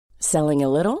Selling a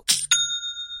little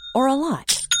or a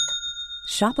lot?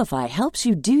 Shopify helps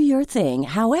you do your thing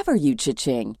however you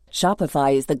cha-ching.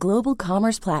 Shopify is the global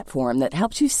commerce platform that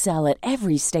helps you sell at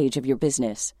every stage of your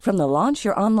business. From the launch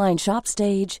your online shop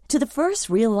stage to the first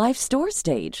real-life store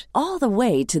stage, all the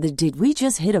way to the did we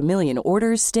just hit a million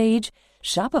orders stage.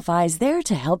 Shopify is there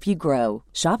to help you grow.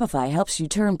 Shopify helps you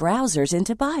turn browsers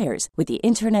into buyers with the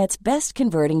internet's best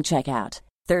converting checkout.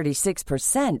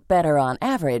 36% better on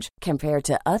average compared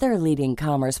to other leading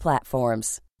commerce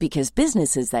platforms. Because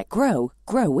businesses that grow,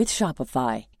 grow with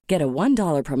Shopify. Get a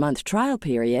 $1 per month trial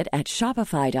period at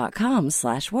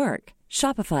shopify.com/work.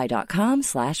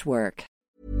 Shopify.com/work.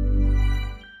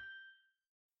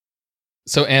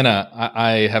 So Anna,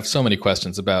 I have so many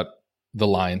questions about the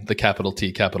line, the capital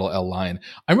T, capital L line.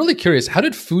 I'm really curious, how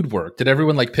did food work? Did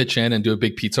everyone like pitch in and do a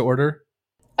big pizza order?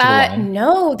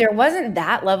 No, there wasn't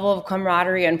that level of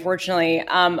camaraderie, unfortunately.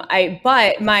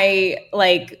 But my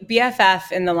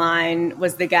BFF in the line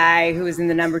was the guy who was in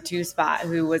the number 2 spot,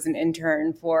 who was an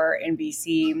intern for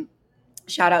NBC.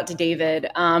 Shout out to David.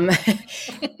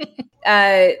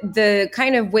 The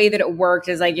kind of way that it worked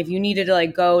is if you needed to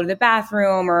go to the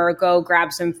bathroom or go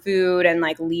grab some food and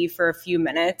leave for a few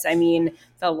minutes. I mean,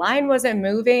 the line wasn't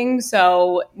moving,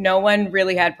 so no one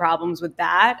really had problems with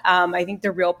that. I think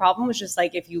the real problem was just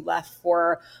if you left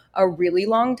for a really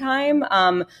long time.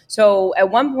 So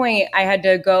at one point I had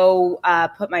to go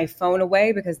put my phone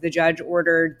away because the judge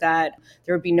ordered that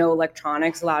there would be no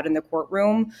electronics allowed in the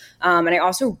courtroom. And I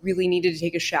also really needed to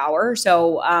take a shower.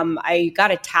 So I got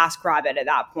a TaskRabbit at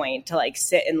that point to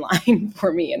sit in line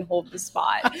for me and hold the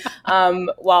spot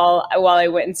while I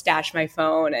went and stashed my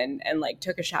phone and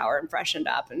took a shower and freshened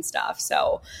up and stuff.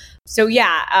 So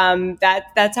yeah,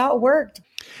 that's how it worked.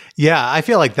 Yeah, I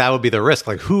feel like that would be the risk.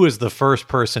 Who is the first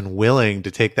person willing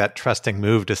to take that trusting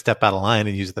move to step out of line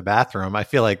and use the bathroom? I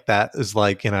feel like that is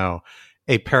a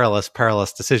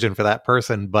perilous decision for that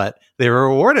person, but they were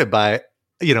rewarded by,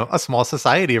 a small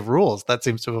society of rules that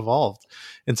seems to have evolved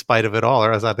in spite of it all,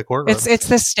 or outside the courtroom. It's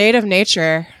the state of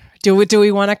nature. Do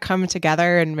we want to come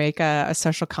together and make a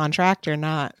social contract or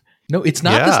not? No, it's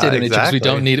not the state of nature because we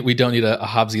don't need a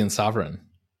Hobbesian sovereign.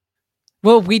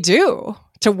 Well, we do,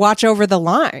 to watch over the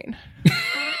line.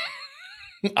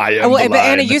 I am the line.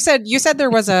 Anna, you said there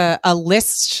was a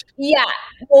list. Yeah.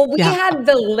 Well, we had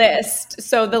the list.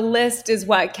 So the list is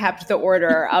what kept the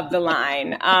order of the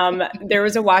line. There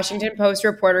was a Washington Post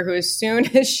reporter who, as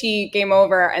soon as she came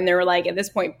over and there were at this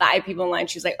point 5 people in line,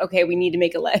 she was like, okay, we need to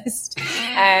make a list.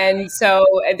 And so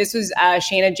this was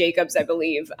Shana Jacobs, I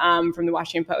believe, from the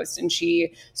Washington Post. And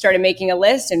she started making a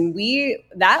list, and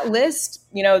that list,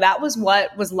 that was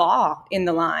what was law in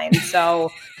the line.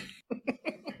 So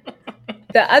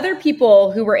the other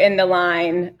people who were in the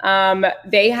line,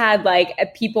 they had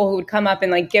people who would come up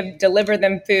and deliver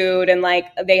them food, and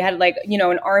they had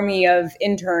an army of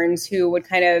interns who would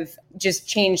kind of just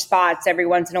change spots every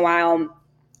once in a while.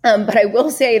 But I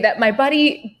will say that my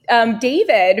buddy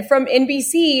David from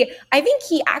NBC, I think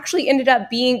he actually ended up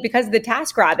being, because of the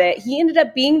TaskRabbit, he ended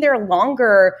up being there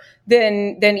longer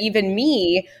than even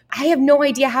me. I have no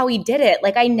idea how he did it.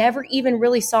 I never even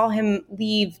really saw him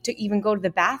leave to even go to the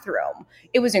bathroom.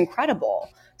 It was incredible.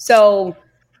 So,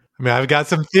 I mean, I've got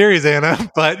some theories, Anna,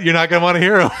 but you're not going to want to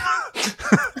hear them.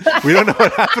 We don't know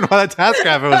what happened while that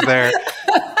TaskRabbit was there.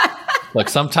 Look,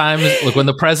 sometimes, when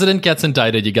the president gets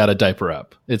indicted, you got to diaper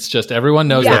up. It's just, everyone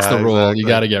knows that's the rule. Exactly. You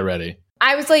got to get ready.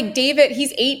 I was like, David,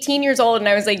 he's 18 years old. And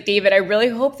I was like, David, I really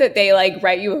hope that they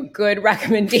write you a good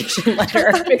recommendation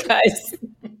letter because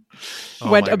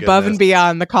went above and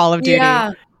beyond the Call of Duty.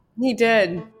 Yeah, he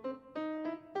did.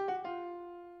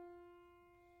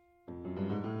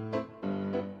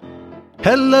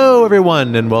 Hello,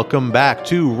 everyone, and welcome back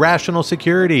to Rational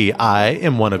Security. I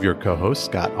am one of your co-hosts,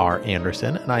 Scott R.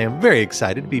 Anderson, and I am very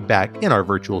excited to be back in our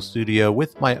virtual studio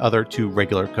with my other 2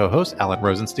 regular co-hosts, Alan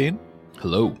Rosenstein.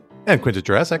 Hello. And Quinta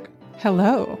Jurecic.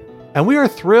 Hello. And we are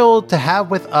thrilled to have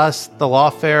with us the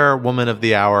lawfare woman of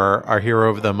the hour, our hero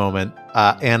of the moment,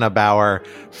 Anna Bower,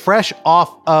 fresh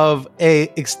off of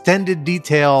a extended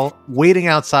detail waiting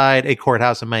outside a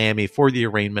courthouse in Miami for the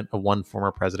arraignment of one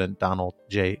former president, Donald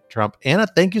J. Trump. Anna,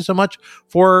 thank you so much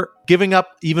for giving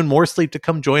up even more sleep to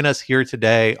come join us here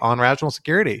today on Rational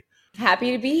Security.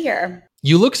 Happy to be here.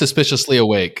 You look suspiciously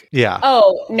awake. Yeah.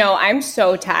 Oh, no, I'm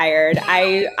so tired.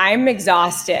 I'm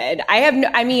exhausted.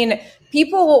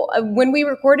 People, when we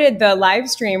recorded the live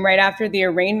stream right after the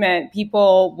arraignment,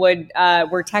 people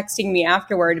were texting me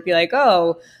afterward to be like,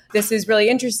 oh, this is really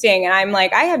interesting. And I'm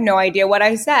like, I have no idea what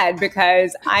I said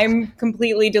because I'm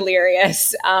completely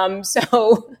delirious.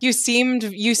 So you seemed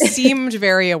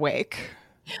very awake.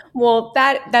 Well,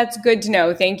 that's good to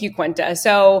know. Thank you, Quinta.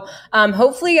 So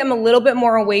hopefully I'm a little bit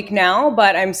more awake now,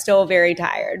 but I'm still very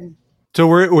tired.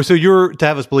 So you're to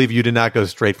have us believe you did not go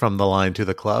straight from the line to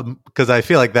the club, because I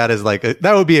feel like that is that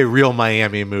would be a real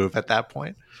Miami move at that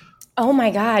point. Oh my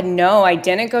God, no, I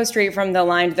didn't go straight from the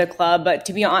line to the club, but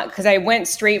to be honest, because I went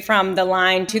straight from the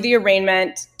line to the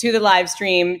arraignment, to the live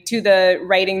stream, to the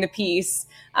writing the piece.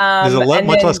 There's a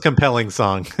much less compelling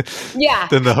song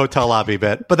than the hotel lobby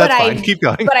bit, but that's fine. Keep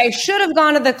going. But I should have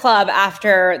gone to the club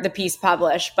after the piece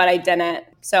published, but I didn't.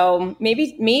 So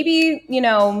maybe,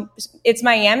 it's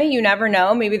Miami. You never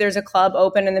know. Maybe there's a club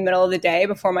open in the middle of the day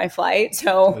before my flight.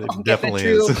 So I'll get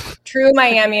the true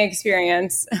Miami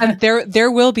experience. And there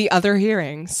will be other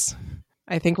hearings.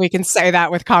 I think we can say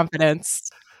that with confidence.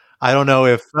 I don't know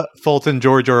if Fulton,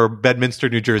 Georgia, or Bedminster,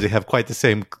 New Jersey have quite the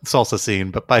same salsa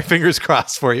scene, but my fingers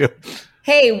crossed for you.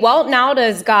 Hey, Walt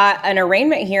Nauda's got an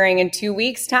arraignment hearing in 2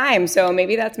 weeks' time, so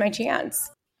maybe that's my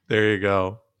chance. There you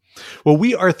go. Well,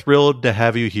 we are thrilled to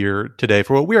have you here today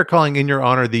for what we are calling in your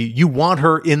honor the You Want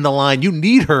Her in the Line, You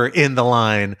Need Her in the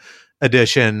Line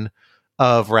edition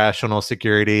of Rational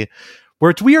Security,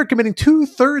 where we are committing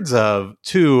 2/3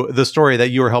 to the story that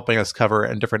you are helping us cover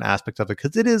and different aspects of it,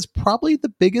 because it is probably the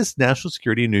biggest national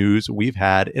security news we've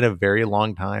had in a very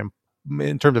long time.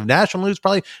 In terms of national news,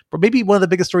 probably, but maybe one of the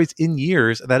biggest stories in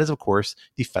years. And that is, of course,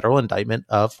 the federal indictment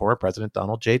of former President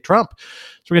Donald J. Trump.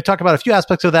 So we're going to talk about a few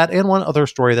aspects of that and one other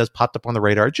story that's popped up on the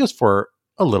radar just for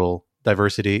a little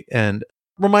diversity and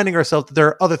reminding ourselves that there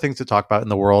are other things to talk about in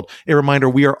the world. A reminder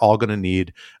we are all going to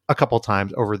need a couple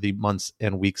times over the months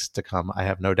and weeks to come, I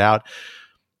have no doubt.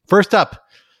 First up,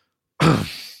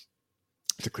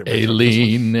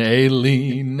 Aileen.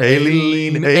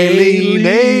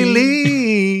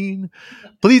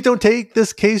 Please don't take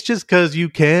this case just because you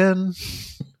can.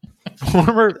 I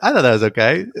thought that was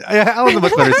okay. I was a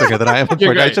much better singer than I am.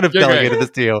 I should have delegated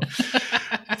this to you.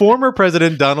 Former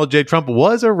President Donald J. Trump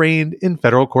was arraigned in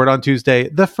federal court on Tuesday,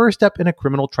 the first step in a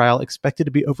criminal trial expected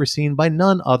to be overseen by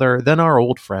none other than our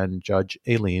old friend, Judge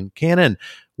Aileen Cannon.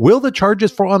 Will the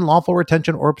charges for unlawful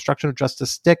retention or obstruction of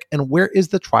justice stick, and where is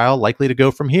the trial likely to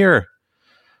go from here?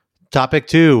 Topic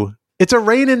 2. It's a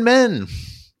reign in men.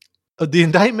 The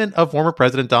indictment of former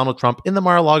President Donald Trump in the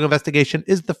Mar-a-Lago investigation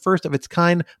is the first of its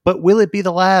kind, but will it be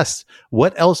the last?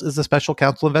 What else is the special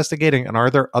counsel investigating, and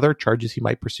are there other charges he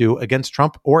might pursue against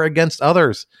Trump or against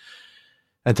others?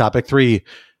 And topic 3,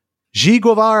 Che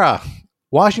Guevara.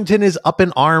 Washington is up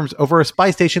in arms over a spy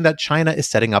station that China is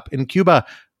setting up in Cuba,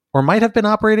 or might have been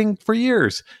operating for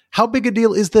years. How big a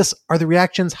deal is this? Are the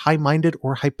reactions high-minded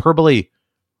or hyperbole?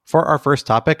 For our first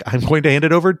topic, I'm going to hand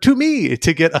it over to me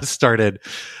to get us started,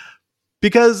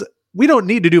 because we don't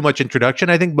need to do much introduction.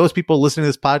 I think most people listening to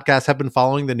this podcast have been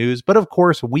following the news. But of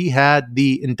course, we had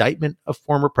the indictment of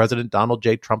former President Donald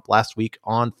J. Trump last week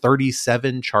on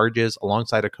 37 charges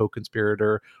alongside a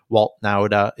co-conspirator, Walt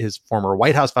Nauda, his former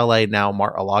White House valet, now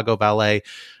Mar-a-Lago valet.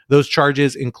 Those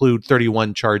charges include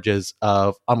 31 charges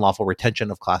of unlawful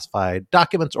retention of classified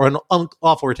documents, or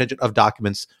unlawful retention of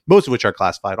documents, most of which are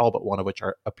classified, all but one of which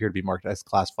appear to be marked as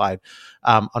classified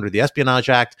under the Espionage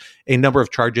Act, a number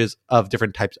of charges of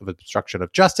different types of obstruction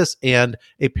of justice, and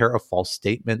a pair of false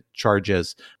statement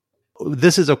charges.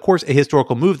 This is, of course, a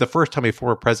historical move, the first time a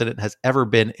former president has ever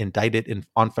been indicted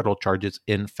on federal charges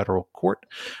in federal court.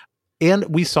 And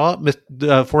we saw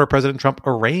former President Trump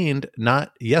arraigned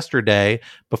not yesterday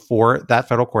before that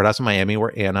federal courthouse in Miami,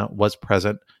 where Anna was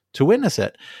present to witness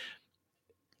it.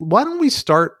 Why don't we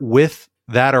start with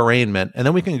that arraignment, and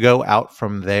then we can go out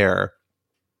from there.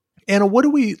 Anna, what do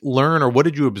we learn, or what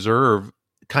did you observe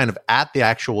kind of at the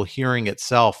actual hearing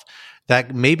itself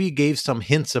that maybe gave some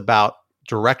hints about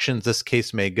directions this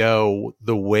case may go,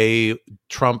 the way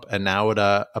Trump and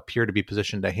Nauda appear to be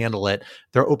positioned to handle it?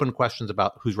 There are open questions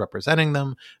about who's representing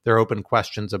them. There are open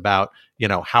questions about,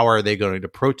 how are they going to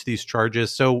approach these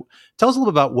charges? So tell us a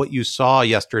little about what you saw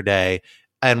yesterday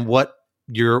and what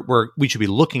we should be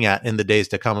looking at in the days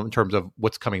to come in terms of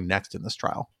what's coming next in this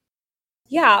trial.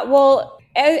 Yeah, well,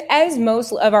 as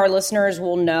most of our listeners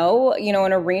will know,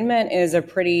 an arraignment is a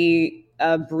pretty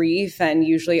brief and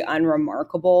usually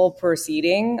unremarkable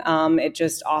proceeding. It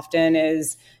just often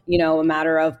is, a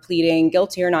matter of pleading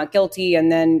guilty or not guilty.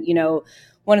 And then,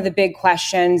 one of the big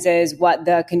questions is what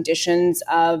the conditions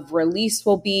of release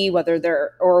will be, whether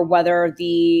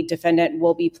the defendant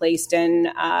will be placed in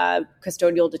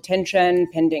custodial detention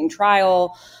pending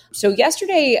trial. So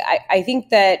yesterday, I think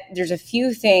that there's a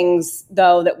few things,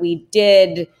 though, that we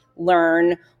did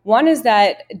learn. One is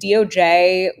that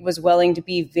DOJ was willing to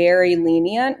be very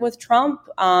lenient with Trump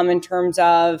in terms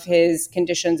of his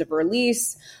conditions of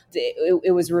release.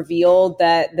 it was revealed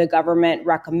that the government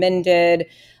recommended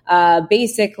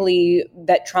basically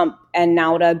that Trump and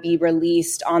Nauta be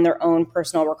released on their own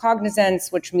personal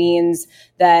recognizance, which means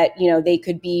that, they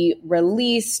could be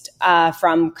released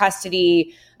from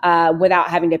custody without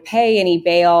having to pay any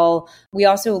bail. We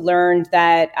also learned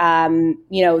that,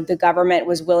 the government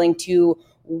was willing to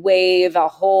waive a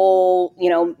whole,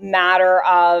 matter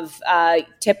of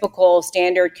typical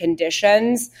standard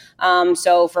conditions.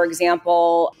 So, for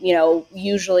example,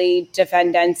 usually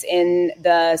defendants in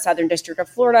the Southern District of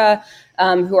Florida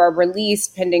who are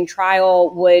released pending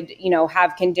trial would,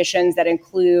 have conditions that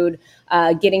include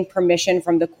getting permission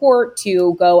from the court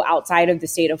to go outside of the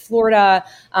state of Florida.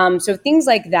 So things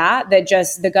like that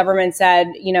just the government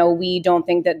said, we don't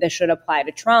think that this should apply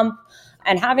to Trump.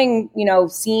 And having,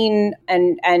 seen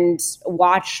and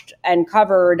watched and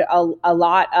covered a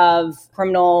lot of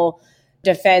criminal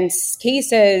defense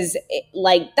cases,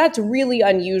 that's really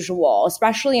unusual,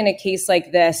 especially in a case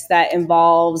like this that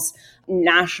involves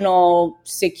national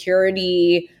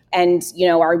security and,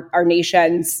 our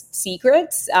nation's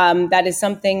secrets. That is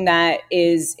something that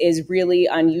is really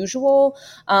unusual.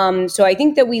 So I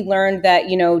think that we learned that,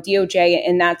 DOJ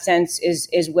in that sense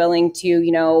is willing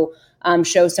to,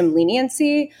 show some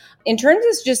leniency. In terms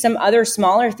of just some other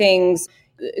smaller things,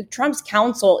 Trump's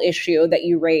counsel issue that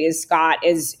you raised, Scott,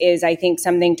 is I think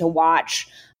something to watch.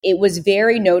 It was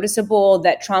very noticeable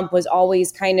that Trump was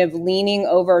always kind of leaning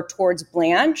over towards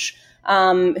Blanche,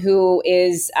 who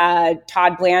is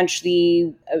Todd Blanche,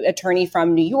 the attorney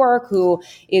from New York, who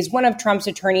is one of Trump's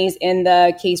attorneys in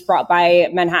the case brought by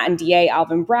Manhattan DA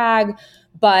Alvin Bragg.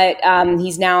 But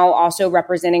he's now also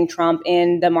representing Trump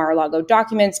in the Mar-a-Lago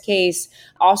documents case.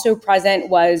 Also present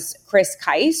was Chris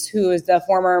Kise, who is the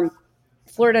former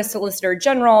Florida Solicitor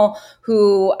General,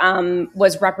 who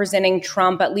was representing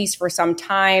Trump at least for some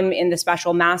time in the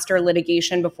special master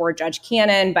litigation before Judge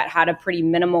Cannon, but had a pretty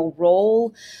minimal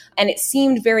role. And it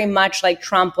seemed very much like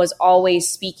Trump was always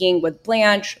speaking with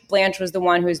Blanche. Blanche was the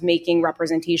one who was making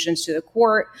representations to the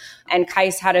court, and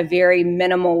Kise had a very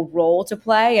minimal role to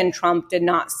play, and Trump did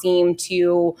not seem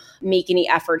to make any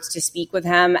efforts to speak with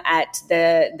him at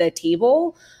the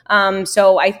table.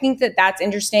 So I think that that's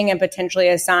interesting and potentially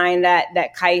a sign that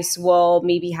Kise will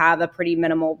maybe have a pretty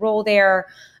minimal role there.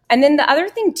 And then the other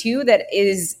thing, too, that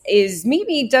is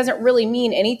maybe doesn't really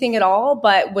mean anything at all,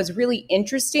 but was really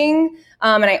interesting.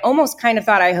 And I almost kind of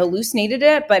thought I hallucinated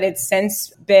it, but it's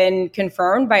since been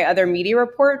confirmed by other media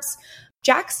reports.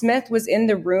 Jack Smith was in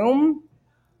the room.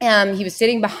 He was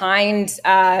sitting behind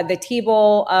the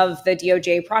table of the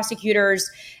DOJ prosecutors,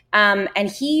 and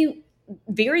he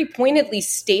very pointedly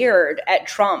stared at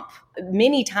Trump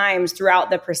many times throughout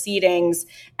the proceedings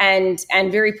and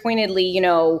very pointedly,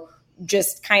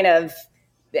 just kind of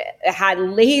had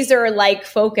laser-like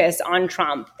focus on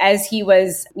Trump as he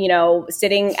was,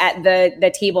 sitting at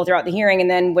the table throughout the hearing.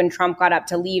 And then when Trump got up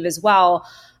to leave as well,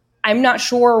 I'm not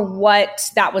sure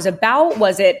what that was about.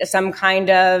 Was it some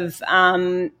kind of,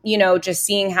 just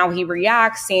seeing how he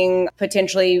reacts, seeing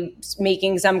potentially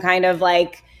making some kind of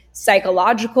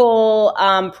psychological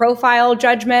profile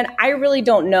judgment? I really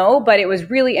don't know, but it was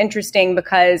really interesting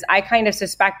because I kind of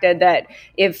suspected that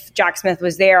if Jack Smith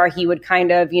was there, he would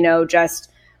kind of, just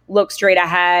look straight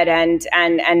ahead and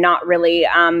not really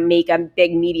make a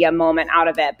big media moment out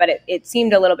of it. But it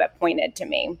seemed a little bit pointed to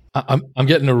me. I'm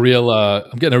getting a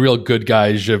real good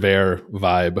guy Javert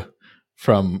vibe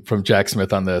from Jack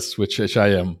Smith on this, which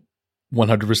I am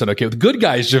 100% okay with. Good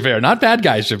guy Javert, not bad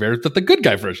guy Javert, but the good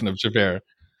guy version of Javert.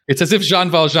 It's as if Jean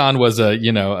Valjean was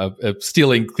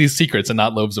stealing these secrets and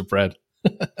not loaves of bread.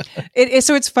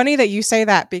 So it's funny that you say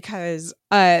that because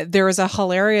there was a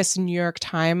hilarious New York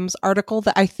Times article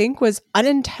that I think was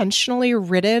unintentionally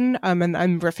written, and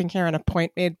I'm riffing here on a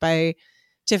point made by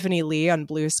Tiffany Lee on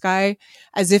Blue Sky,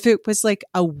 as if it was like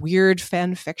a weird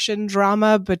fan fiction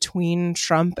drama between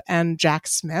Trump and Jack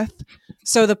Smith.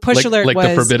 So the push alert was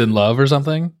the Forbidden Love or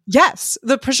something? Yes.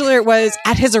 The push alert was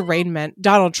at his arraignment,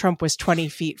 Donald Trump was 20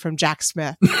 feet from Jack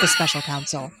Smith, the special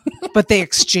counsel, but they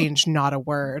exchanged not a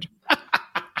word.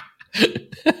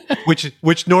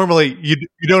 Which normally you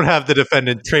don't have the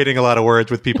defendant trading a lot of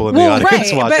words with people in the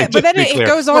audience. Right. But then it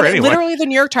goes on. Anyway. Literally, the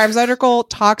New York Times article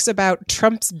talks about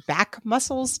Trump's back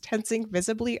muscles tensing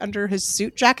visibly under his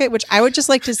suit jacket, which I would just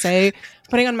like to say,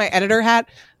 putting on my editor hat,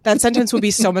 that sentence would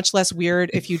be so much less weird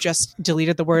if you just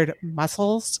deleted the word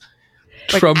muscles.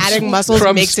 Like adding muscles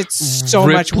makes it so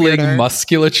much weirder.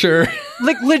 Musculature.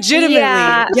 Like legitimately,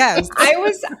 yes.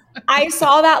 I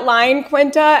saw that line,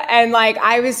 Quinta, and like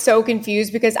I was so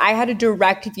confused because I had a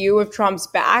direct view of Trump's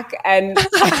back, and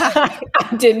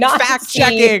I did not fact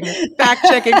checking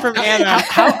from Anna.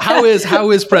 How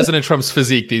is President Trump's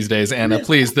physique these days, Anna?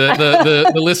 Please,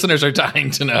 the listeners are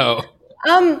dying to know.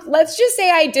 Let's just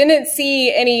say I didn't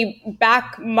see any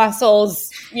back muscles,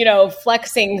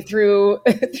 flexing through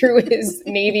his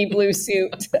navy blue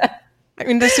suit. I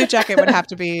mean, the suit jacket would have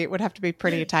to be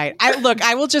pretty tight.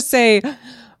 I will just say,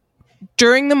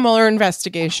 during the Mueller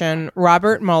investigation,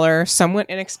 Robert Mueller somewhat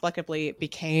inexplicably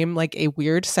became like a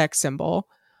weird sex symbol.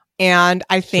 And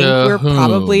I think we're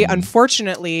probably,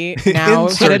 unfortunately, now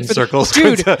in certain circles.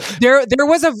 Dude, there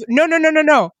was a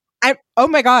no. Oh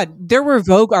my God, there were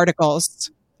Vogue articles.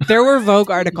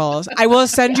 I will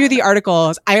send you the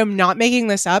articles. I am not making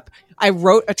this up. I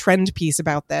wrote a trend piece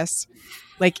about this.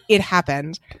 Like, it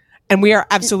happened. And we are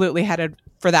absolutely headed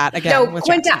for that again. No,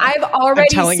 Quinta, I've already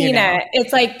seen it.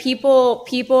 It's like people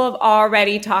have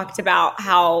already talked about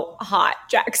how hot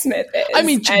Jack Smith is. I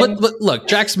mean, but look,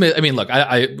 Jack Smith. I mean, look,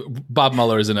 Bob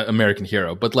Mueller is an American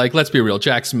hero, but like, let's be real.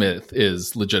 Jack Smith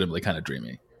is legitimately kind of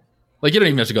dreamy. Like, you don't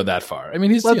even have to go that far. I mean,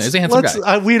 he's a handsome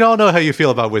guy. We don't know how you feel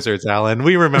about wizards, Alan.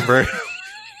 We remember.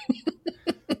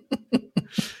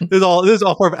 This is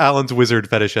all part of Alan's wizard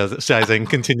fetishizing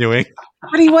continuing.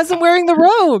 But he wasn't wearing the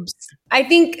robes. I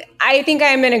think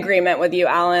I'm in agreement with you,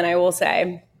 Alan, I will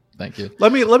say. Thank you.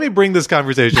 Let me bring this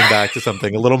conversation back to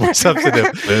something a little more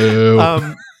substantive.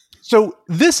 So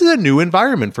this is a new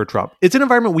environment for Trump. It's an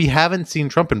environment we haven't seen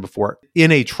Trump in before,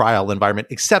 in a trial environment,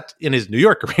 except in his New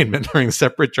York arraignment during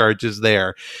separate charges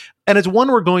there. And it's one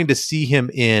we're going to see him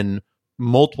in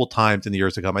multiple times in the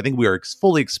years to come. I think we are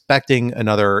fully expecting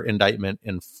another indictment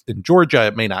in Georgia.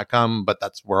 It may not come, but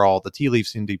that's where all the tea leaves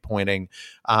seem to be pointing.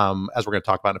 As we're going to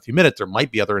talk about in a few minutes, there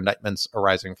might be other indictments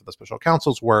arising from the special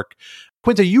counsel's work.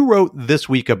 Quinta, you wrote this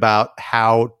week about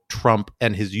how Trump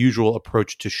and his usual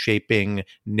approach to shaping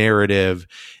narrative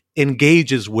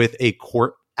engages with a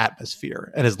court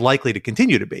atmosphere and is likely to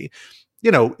continue to be.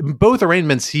 In both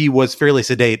arraignments, he was fairly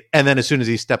sedate. And then as soon as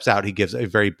he steps out, he gives a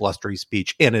very blustery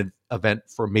speech in an event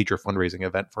for a major fundraising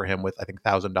event for him with, I think,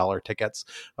 $1,000 tickets,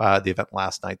 the event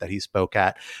last night that he spoke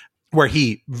at, where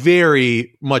he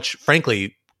very much,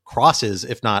 frankly, crosses,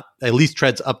 if not at least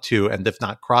treads up to, and if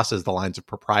not crosses the lines of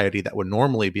propriety that would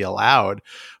normally be allowed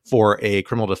for a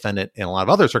criminal defendant in a lot of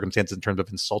other circumstances in terms of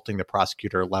insulting the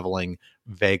prosecutor, leveling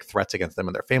vague threats against them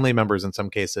and their family members in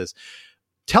some cases.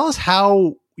 Tell us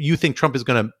how you think Trump is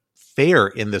going to fare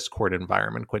in this court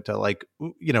environment, Quinta. Like,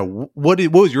 what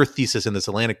was your thesis in this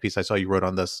Atlantic piece I saw you wrote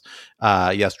on this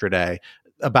yesterday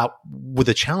about what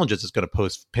the challenges it's going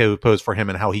to pose for him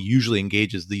and how he usually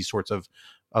engages these sorts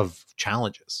of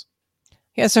challenges?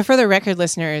 Yeah, so for the record,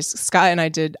 listeners, Scott and I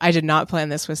did not plan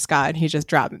this with Scott, and he just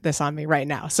dropped this on me right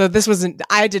now. So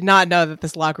I did not know that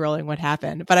this log rolling would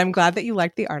happen, but I'm glad that you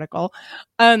liked the article.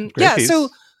 Piece. So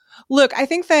look, I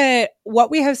think that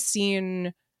what we have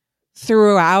seen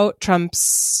throughout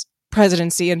Trump's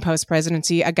presidency and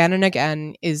post-presidency again and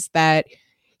again is that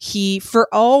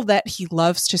for all that he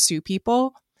loves to sue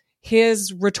people,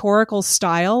 his rhetorical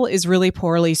style is really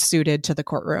poorly suited to the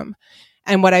courtroom.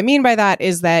 And what I mean by that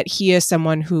is that he is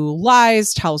someone who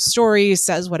lies, tells stories,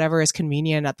 says whatever is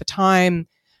convenient at the time.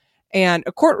 And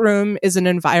a courtroom is an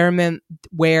environment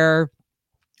where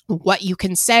what you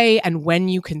can say and when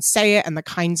you can say it and the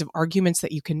kinds of arguments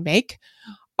that you can make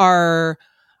are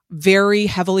very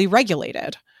heavily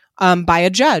regulated by a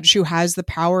judge who has the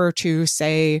power to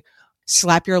say,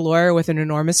 slap your lawyer with an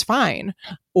enormous fine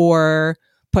or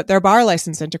put their bar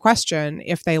license into question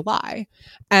if they lie.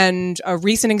 And a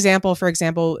recent example, for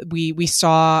example, we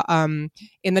saw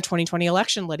in the 2020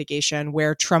 election litigation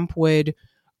where Trump would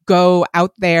go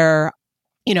out there,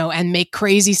 and make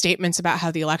crazy statements about how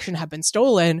the election had been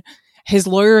stolen. His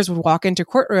lawyers would walk into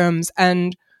courtrooms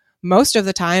and most of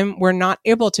the time were not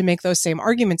able to make those same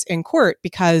arguments in court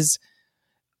because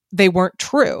they weren't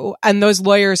true. And those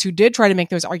lawyers who did try to make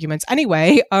those arguments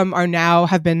anyway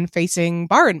have been facing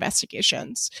bar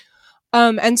investigations.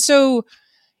 And so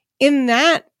in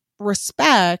that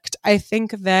respect, I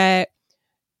think that,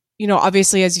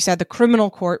 obviously, as you said, the criminal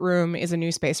courtroom is a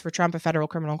new space for Trump, a federal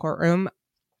criminal courtroom.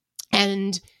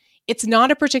 And it's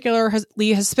not a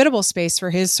particularly hospitable space for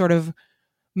his sort of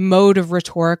mode of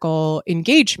rhetorical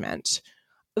engagement.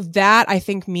 That, I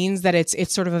think, means that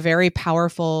it's sort of a very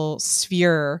powerful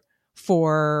sphere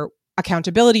for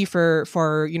accountability, for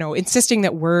insisting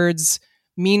that words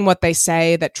mean what they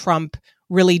say, that Trump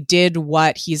really did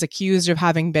what he's accused of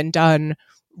having been done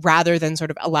rather than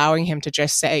sort of allowing him to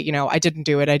just say, I didn't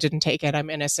do it, I didn't take it, I'm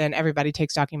innocent, everybody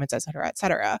takes documents, et cetera, et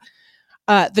cetera.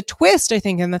 The twist, I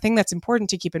think, and the thing that's important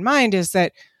to keep in mind is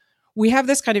that we have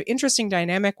this kind of interesting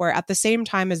dynamic where at the same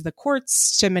time as the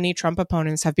courts to many Trump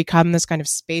opponents have become this kind of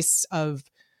space of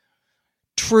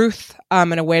truth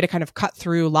and a way to kind of cut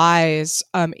through lies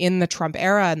in the Trump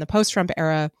era and the post-Trump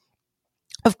era.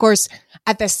 Of course,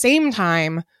 at the same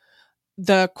time,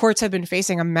 the courts have been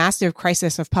facing a massive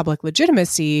crisis of public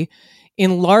legitimacy,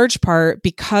 in large part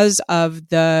because of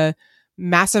the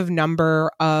massive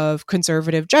number of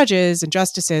conservative judges and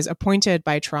justices appointed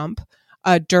by Trump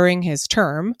during his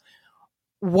term,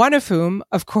 one of whom,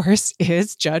 of course,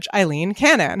 is Judge Eileen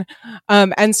Cannon.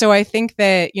 And so I think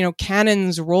that,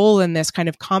 Cannon's role in this kind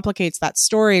of complicates that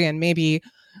story and maybe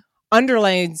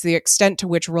underlines the extent to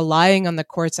which relying on the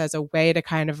courts as a way to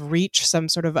kind of reach some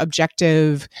sort of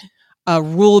objective,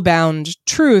 rule-bound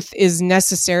truth is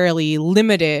necessarily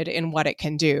limited in what it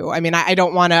can do. I mean, I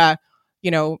don't want to,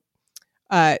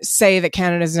 say that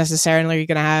Cannon is necessarily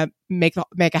going to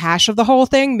make a hash of the whole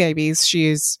thing. Maybe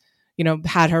she's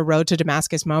had her road to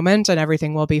Damascus moment and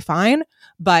everything will be fine.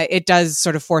 But it does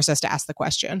sort of force us to ask the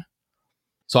question.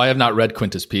 So I have not read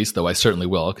Quinta's piece, though I certainly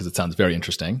will, because it sounds very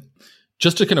interesting.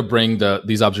 Just to kind of bring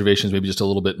these observations maybe just a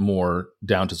little bit more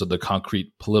down to sort of the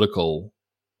concrete political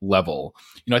level.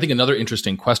 I think another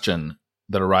interesting question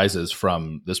that arises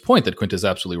from this point that Quinta is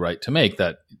absolutely right to make,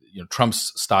 that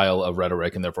Trump's style of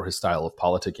rhetoric and therefore his style of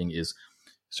politicking is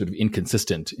sort of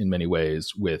inconsistent in many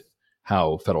ways with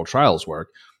how federal trials work.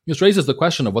 This raises the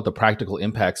question of what the practical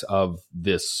impacts of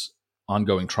this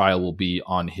ongoing trial will be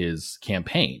on his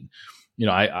campaign. When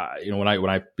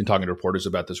I've been talking to reporters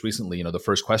about this recently, the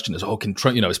first question is, can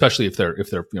Trump, especially if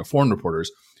they're foreign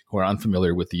reporters who are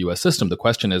unfamiliar with the U.S. system, the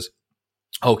question is,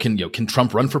 can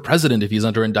Trump run for president if he's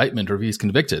under indictment or if he's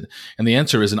convicted? And the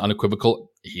answer is an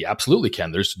unequivocal, he absolutely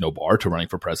can. There's no bar to running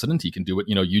for president. He can do what,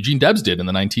 Eugene Debs did in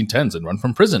the 1910s and run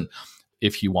from prison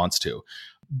if he wants to.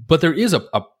 But there is a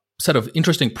set of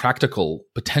interesting practical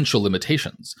potential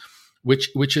limitations,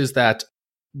 which is that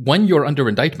when you're under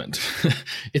indictment,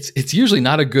 it's usually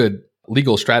not a good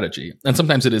legal strategy. And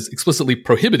sometimes it is explicitly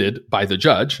prohibited by the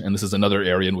judge. And this is another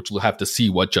area in which we'll have to see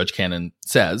what Judge Cannon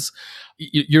says.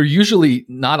 You're usually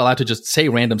not allowed to just say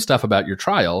random stuff about your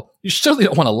trial. You certainly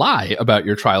don't want to lie about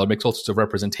your trial or make all sorts of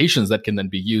representations that can then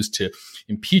be used to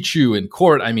impeach you in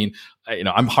court. I mean,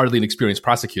 I'm hardly an experienced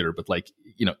prosecutor, but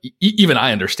even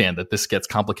I understand that this gets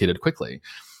complicated quickly.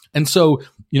 And so,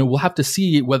 we'll have to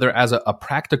see whether as a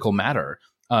practical matter,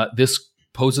 this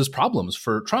poses problems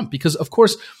for Trump, because of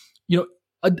course,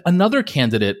 another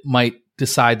candidate might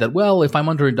decide that, well, if I'm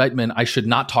under indictment, I should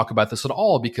not talk about this at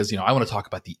all because, I want to talk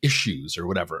about the issues or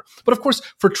whatever. But of course,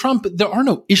 for Trump, there are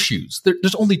no issues.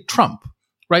 There's only Trump,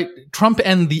 right? Trump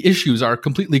and the issues are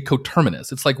completely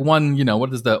coterminous. It's like one,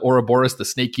 what is the Ouroboros, the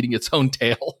snake eating its own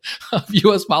tail of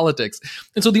U.S. politics.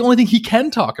 And so the only thing he can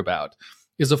talk about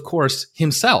is, of course,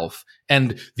 himself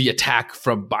and the attack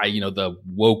by the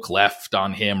woke left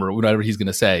on him or whatever he's going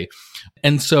to say.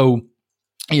 And so,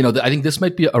 I think this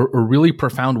might be a really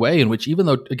profound way in which, even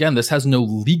though, again, this has no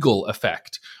legal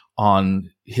effect on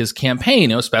his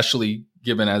campaign, especially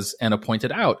given, as Anna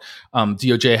pointed out,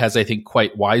 DOJ has, I think,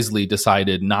 quite wisely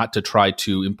decided not to try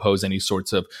to impose any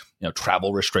sorts of,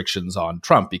 travel restrictions on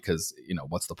Trump because,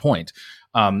 what's the point?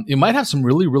 It might have some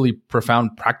really, really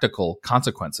profound practical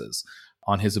consequences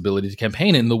on his ability to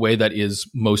campaign in the way that is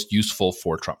most useful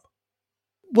for Trump.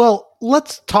 Well,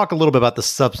 let's talk a little bit about the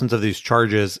substance of these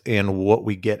charges and what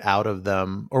we get out of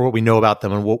them, or what we know about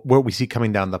them and what we see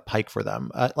coming down the pike for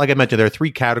them. Like I mentioned, there are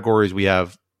three categories. We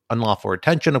have unlawful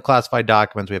retention of classified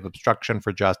documents, we have obstruction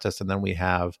for justice, and then we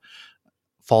have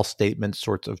false statement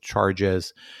sorts of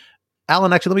charges.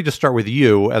 Alan, actually, let me just start with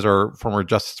you as our former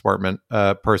Justice Department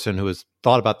person who has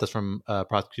thought about this from a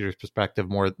prosecutor's perspective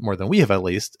more than we have, at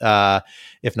least,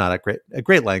 if not at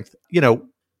great length.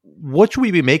 What should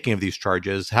we be making of these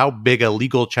charges? How big a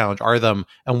legal challenge are them?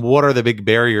 And what are the big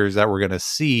barriers that we're going to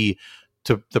see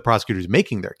to the prosecutors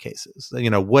making their cases?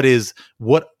 What is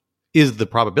the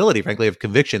probability, frankly, of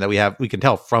conviction that we can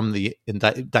tell from the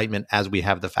indictment as we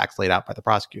have the facts laid out by the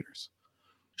prosecutors?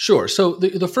 Sure. So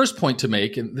the first point to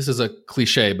make, and this is a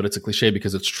cliche, but it's a cliche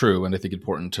because it's true, and I think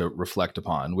important to reflect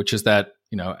upon, which is that,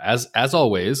 as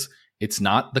always, it's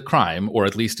not the crime, or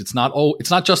at least it's not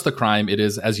just the crime. It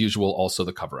is, as usual, also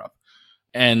the cover-up.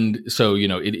 And so,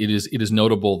 it is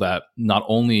notable that not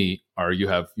only you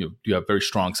have very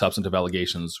strong substantive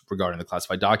allegations regarding the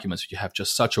classified documents, but you have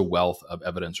just such a wealth of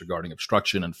evidence regarding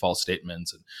obstruction and false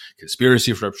statements and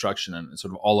conspiracy for obstruction and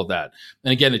sort of all of that.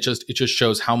 And again, it just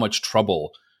shows how much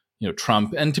trouble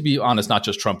Trump, and to be honest, not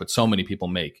just Trump, but so many people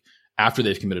make after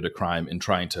they've committed a crime in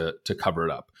trying to cover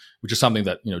it up, which is something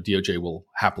that DOJ will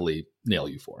happily nail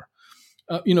you for.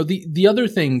 The other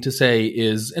thing to say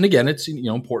is, and again, it's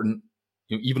important,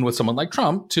 even with someone like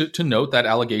Trump, to note that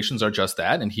allegations are just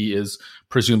that, and he is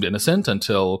presumed innocent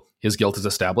until his guilt is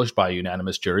established by a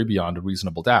unanimous jury beyond a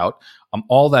reasonable doubt.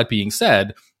 All that being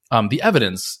said, the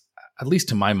evidence, at least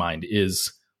to my mind,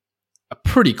 is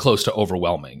pretty close to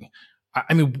overwhelming.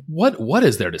 I mean, what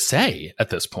is there to say at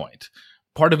this point?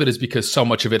 Part of it is because so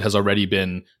much of it has already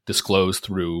been disclosed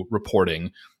through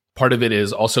reporting. Part of it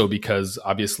is also because,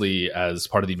 obviously, as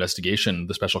part of the investigation,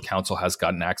 the special counsel has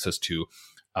gotten access to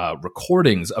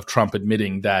recordings of Trump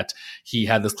admitting that he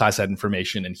had this classified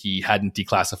information and he hadn't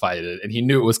declassified it, and he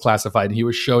knew it was classified, and he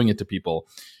was showing it to people.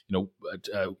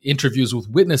 Interviews with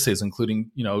witnesses, including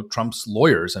Trump's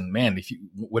lawyers. And man,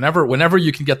 whenever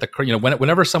you can get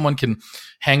whenever someone can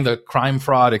hang the crime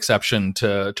fraud exception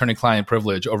to attorney-client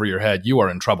privilege over your head, you are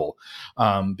in trouble,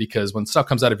 because when stuff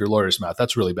comes out of your lawyer's mouth,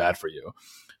 that's really bad for you.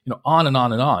 On and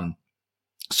on and on.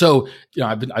 So,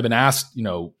 I've been asked,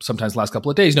 sometimes the last couple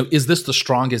of days, is this the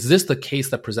strongest? Is this the case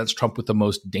that presents Trump with the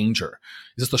most danger?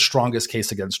 Is this the strongest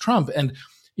case against Trump? And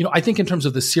I think in terms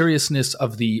of the seriousness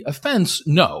of the offense,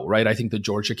 no, right? I think the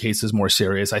Georgia case is more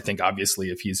serious. I think obviously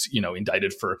if he's,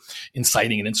 indicted for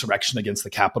inciting an insurrection against the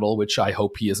Capitol, which I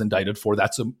hope he is indicted for,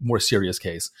 that's a more serious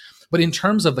case. But in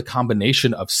terms of the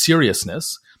combination of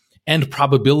seriousness and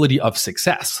probability of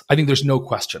success, I think there's no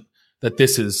question that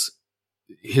this is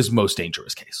his most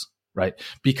dangerous case, right?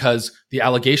 Because the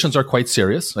allegations are quite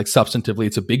serious. Like substantively,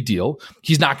 it's a big deal.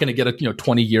 He's not going to get a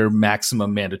 20-year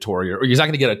maximum mandatory, or he's not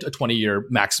going to get a 20-year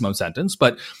maximum sentence.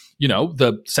 But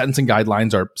the sentencing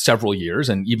guidelines are several years,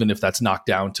 and even if that's knocked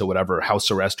down to whatever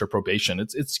house arrest or probation,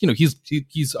 it's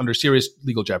he's under serious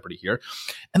legal jeopardy here,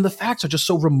 and the facts are just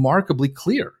so remarkably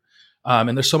clear,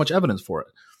 and there's so much evidence for it.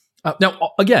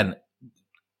 Now, again,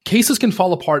 cases can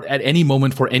fall apart at any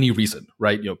moment for any reason,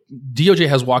 right? DOJ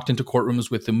has walked into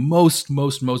courtrooms with the most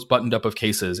buttoned up of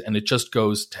cases, and it just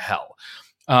goes to hell.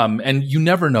 And you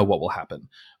never know what will happen.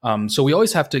 So we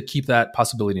always have to keep that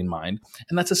possibility in mind.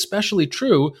 And that's especially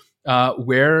true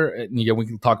where, we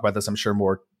can talk about this, I'm sure,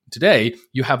 more today.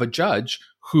 You have a judge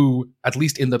who, at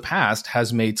least in the past,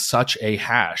 has made such a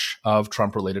hash of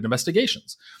Trump-related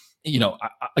investigations.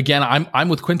 Again, I'm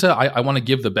with Quinta. I want to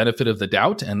give the benefit of the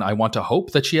doubt, and I want to hope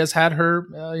that she has had her,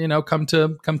 come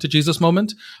to Jesus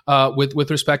moment with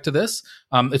respect to this.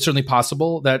 It's certainly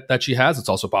possible that she has. It's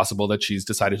also possible that she's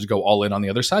decided to go all in on the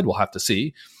other side. We'll have to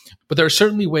see. But there are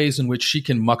certainly ways in which she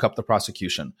can muck up the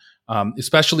prosecution,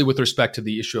 especially with respect to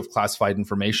the issue of classified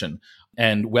information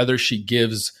and whether she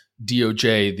gives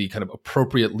DOJ the kind of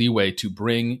appropriate leeway to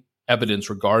bring evidence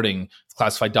regarding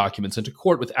classified documents into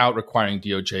court without requiring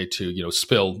DOJ to,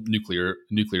 spill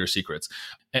nuclear secrets,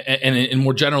 and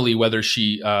more generally, whether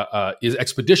she is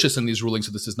expeditious in these rulings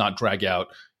so this does not drag out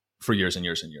for years and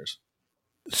years and years.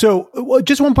 So,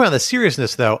 just one point on the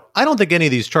seriousness, though. I don't think any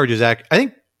of these charges I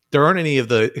think there aren't any of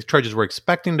the charges we're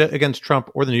expecting against Trump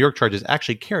or the New York charges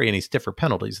actually carry any stiffer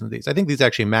penalties than these. I think these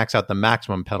actually max out the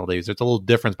maximum penalties. There's a little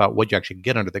difference about what you actually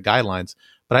get under the guidelines.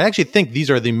 But I actually think these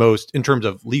are the most, in terms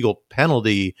of legal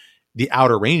penalty, the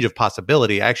outer range of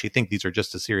possibility. I actually think these are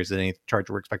just as serious as any charge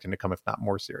we're expecting to come, if not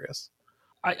more serious.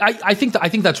 I think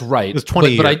that's right. It's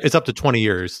 20 years. It's up to 20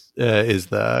 years is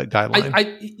the guideline.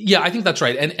 I think that's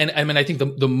right. And I mean, I think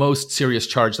the most serious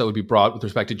charge that would be brought with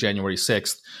respect to January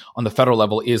 6th on the federal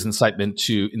level is incitement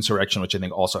to insurrection, which I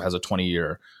think also has a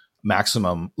 20-year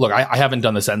maximum. Look, I haven't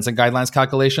done the sentencing guidelines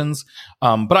calculations,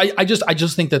 but I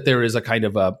just think that there is a kind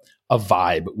of a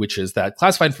vibe, which is that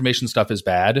classified information stuff is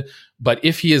bad, but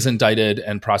if he is indicted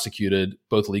and prosecuted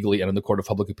both legally and in the court of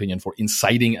public opinion for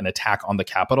inciting an attack on the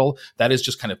Capitol, that is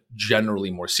just kind of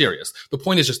generally more serious. The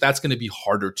point is just that's going to be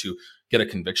harder to get a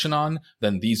conviction on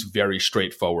than these very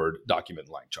straightforward document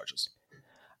lying charges.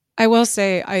 I will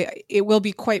say it will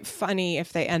be quite funny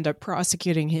if they end up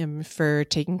prosecuting him for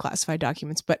taking classified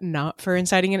documents, but not for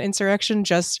inciting an insurrection,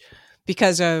 just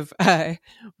because of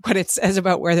what it says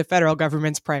about where the federal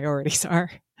government's priorities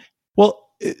are. Well,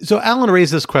 so Alan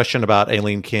raised this question about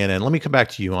Aileen Cannon. Let me come back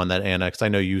to you on that, Anna, because I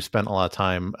know you spent a lot of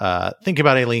time thinking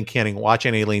about Aileen Cannon,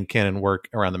 watching Aileen Cannon work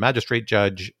around the magistrate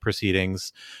judge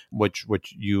proceedings, which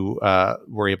you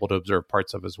were able to observe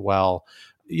parts of as well.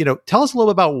 Tell us a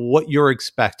little about what you're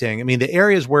expecting. I mean, the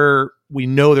areas where we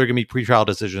know there are going to be pretrial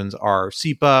decisions are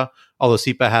CIPA, although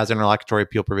CIPA has interlocutory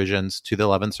appeal provisions to the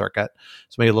 11th Circuit,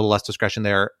 so maybe a little less discretion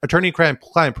there. Attorney-client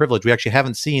privilege, we actually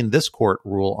haven't seen this court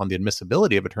rule on the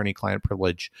admissibility of attorney-client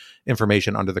privilege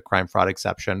information under the crime fraud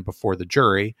exception before the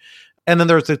jury. And then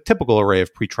there's a typical array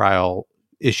of pretrial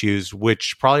issues,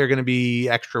 which probably are going to be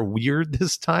extra weird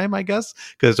this time, I guess,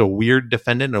 because it's a weird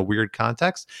defendant in a weird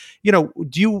context. Do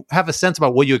you have a sense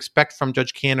about what you expect from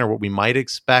Judge Cannon, or what we might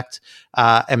expect,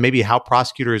 and maybe how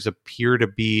prosecutors appear to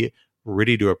be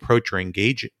ready to approach or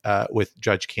engage with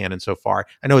Judge Cannon so far?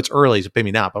 I know it's early, so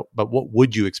maybe not, but what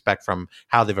would you expect from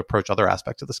how they've approached other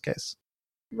aspects of this case?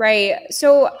 Right.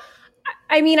 So,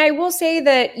 I mean, I will say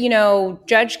that,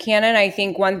 Judge Cannon, I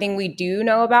think one thing we do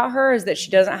know about her is that she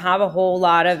doesn't have a whole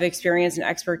lot of experience and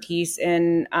expertise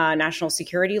in national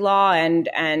security law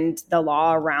and the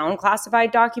law around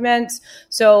classified documents.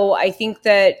 So I think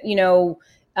that,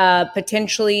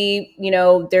 potentially,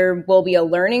 there will be a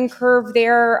learning curve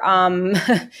there.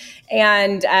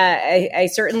 And I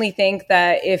certainly think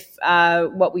that if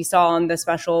what we saw in the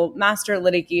special master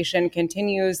litigation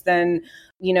continues, then,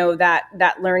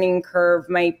 that learning curve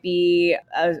might be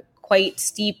a quite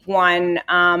steep one.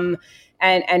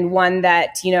 And one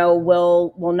that,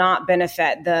 will not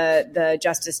benefit the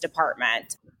Justice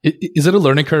Department. Is it a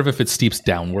learning curve if it steeps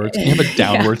downwards? Can you have a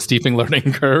downward steeping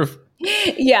learning curve?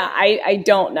 Yeah, I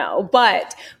don't know.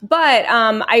 But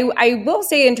I will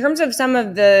say, in terms of some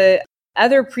of the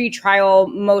other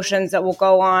pretrial motions that will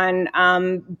go on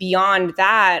beyond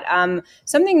that,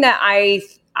 something that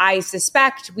I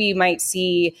suspect we might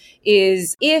see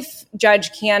is if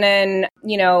Judge Cannon,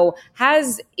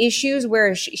 has issues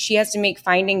where she has to make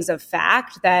findings of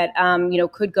fact that,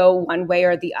 could go one way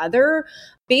or the other.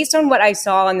 Based on what I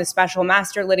saw in the special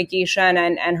master litigation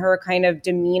and her kind of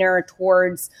demeanor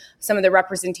towards some of the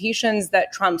representations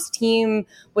that Trump's team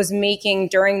was making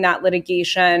during that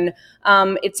litigation,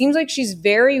 it seems like she's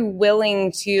very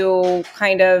willing to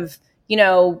kind of,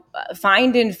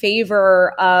 find in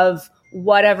favor of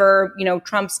whatever,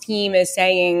 Trump's team is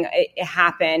saying it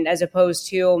happened, as opposed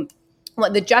to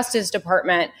what the Justice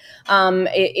Department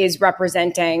is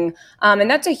representing. And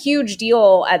that's a huge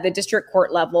deal at the district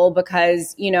court level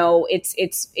because,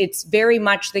 it's very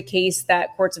much the case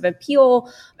that courts of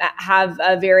appeal have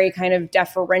a very kind of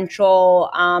deferential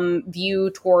view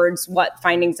towards what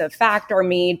findings of fact are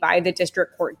made by the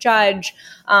district court judge.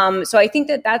 So I think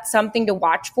that that's something to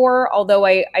watch for, although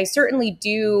I certainly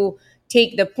do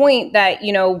take the point that,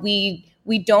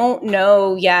 we don't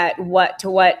know yet to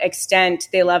what extent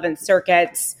the 11th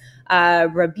Circuit's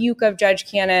rebuke of Judge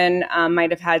Cannon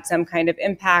might have had some kind of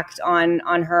impact on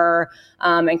her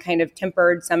and kind of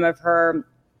tempered some of her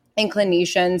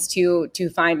inclinations to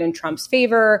find in Trump's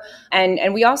favor.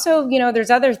 And we also,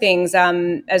 there's other things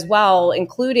as well,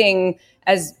 including,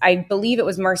 as I believe it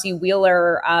was Marcy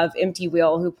Wheeler of Empty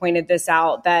Wheel who pointed this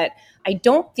out, that I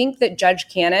don't think that Judge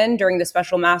Cannon during the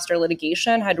special master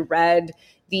litigation had read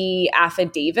the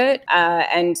affidavit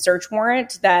and search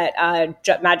warrant that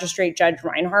Magistrate Judge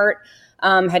Reinhart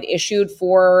had issued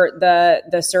for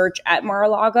the search at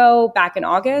Mar-a-Lago back in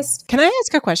August. Can I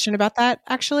ask a question about that,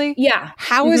 actually? Yeah.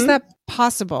 How is that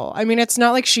possible? I mean, it's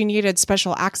not like she needed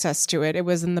special access to it. It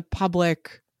was in the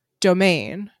public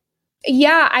domain.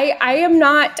 Yeah, I'm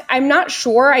not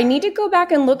sure. I need to go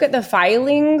back and look at the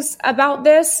filings about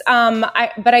this.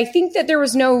 But I think that there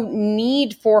was no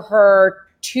need for her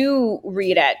to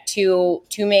read it to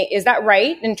make, is that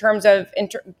right? In terms of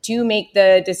to make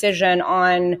the decision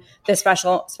on the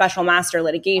special master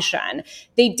litigation,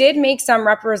 they did make some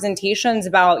representations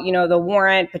about, the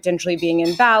warrant potentially being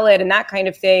invalid and that kind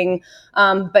of thing.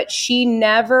 But she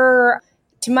never,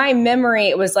 to my memory,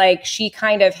 it was like she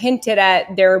kind of hinted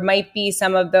at there might be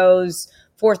some of those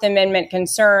Fourth Amendment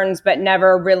concerns, but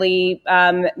never really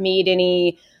made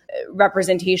any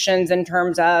representations in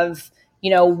terms of,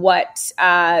 what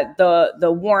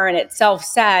the warrant itself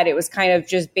said. It was kind of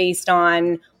just based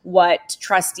on what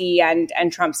Trustee and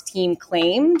Trump's team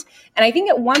claimed. And I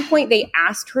think at one point they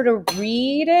asked her to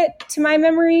read it, to my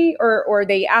memory, or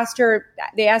they asked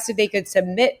if they could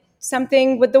submit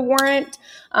something with the warrant,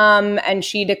 and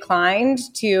she declined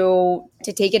to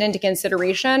take it into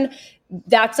consideration.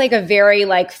 That's like a very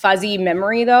fuzzy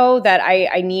memory, though, that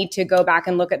I need to go back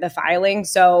and look at the filing.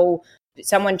 So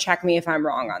someone check me if I'm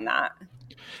wrong on that.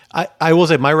 I will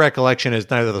say my recollection is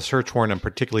neither the search warrant and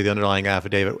particularly the underlying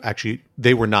affidavit, actually,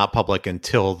 they were not public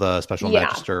until the special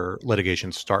magister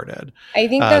litigation started. I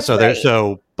think that's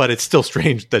right. But it's still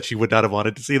strange that she would not have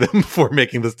wanted to see them before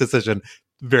making this decision.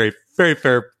 Very, very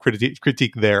fair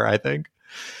critique there, I think.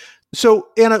 So,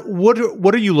 Anna, what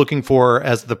are you looking for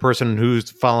as the person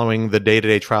who's following the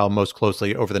day-to-day trial most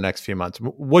closely over the next few months?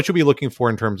 What should we be looking for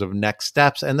in terms of next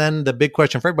steps? And then the big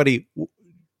question for everybody,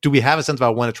 do we have a sense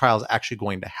about when a trial is actually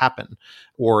going to happen?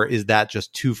 Or is that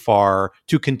just too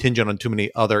contingent on too many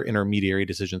other intermediary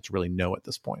decisions to really know at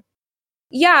this point?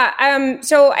 Yeah.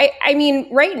 So I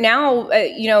mean, right now,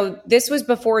 this was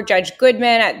before Judge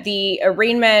Goodman at the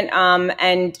arraignment,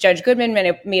 and Judge Goodman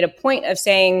made a point of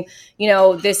saying,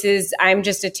 I'm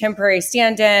just a temporary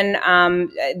stand-in.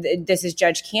 This is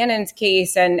Judge Cannon's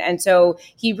case, and so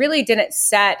he really didn't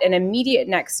set an immediate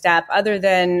next step other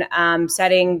than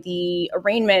setting the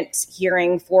arraignment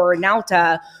hearing for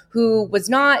Nauta, who was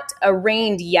not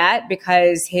arraigned yet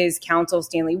because his counsel,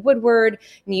 Stanley Woodward,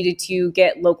 needed to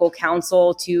get local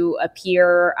counsel to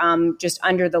appear just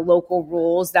under the local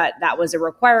rules. That was a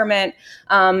requirement.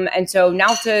 And so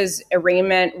Nauta's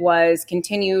arraignment was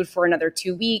continued for another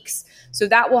 2 weeks. So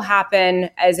that will happen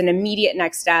as an immediate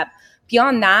next step.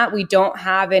 Beyond that, we don't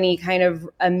have any kind of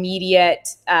immediate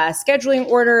scheduling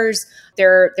orders.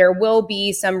 There will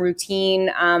be some routine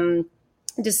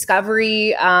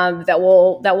discovery that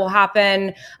will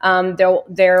happen.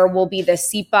 There will be the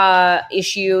SEPA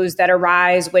issues that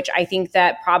arise, which I think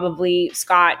that probably,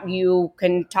 Scott, you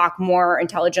can talk more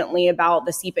intelligently about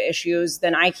the SEPA issues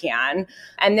than I can.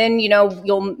 And then,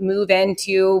 you'll move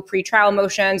into pretrial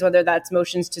motions, whether that's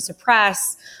motions to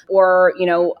suppress or,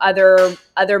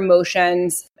 other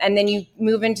motions. And then you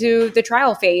move into the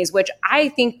trial phase, which I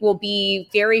think will be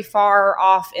very far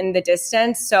off in the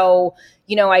distance. So,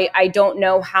 I don't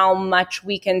know how much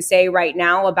we can say right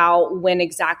now about when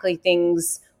exactly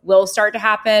things will start to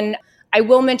happen. I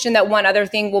will mention that one other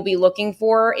thing we'll be looking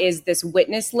for is this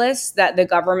witness list that the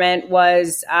government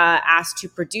was asked to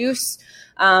produce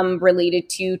related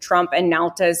to Trump and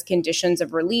Nauta's conditions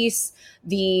of release.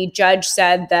 The judge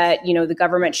said that, the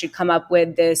government should come up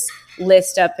with this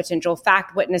list of potential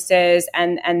fact witnesses,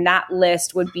 and that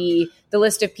list would be the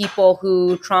list of people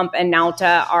who Trump and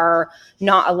Nauta are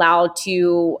not allowed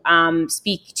to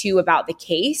speak to about the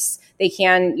case. They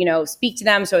can, speak to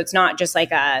them, so it's not just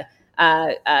like a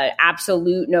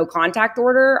absolute no contact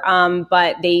order,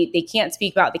 but they can't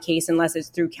speak about the case unless it's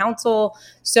through counsel.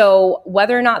 So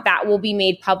whether or not that will be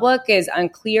made public is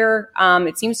unclear.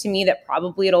 It seems to me that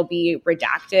probably it'll be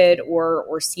redacted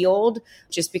or sealed,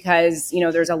 just because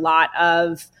there's a lot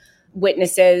of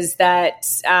witnesses that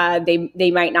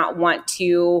they might not want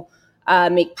to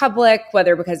make public,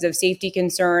 whether because of safety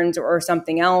concerns or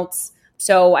something else.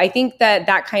 So I think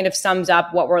that kind of sums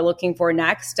up what we're looking for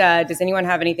next. Does anyone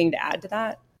have anything to add to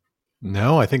that?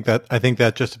 No, I think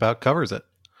that just about covers it.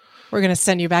 We're going to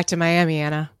send you back to Miami,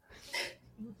 Anna.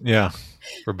 Yeah,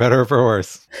 for better or for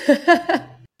worse. But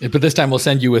this time we'll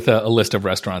send you with a list of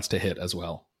restaurants to hit as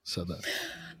well, so that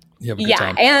you have a good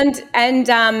time. and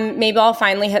maybe I'll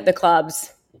finally hit the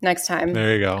clubs next time.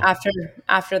 There you go.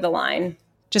 After the line.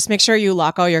 Just make sure you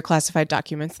lock all your classified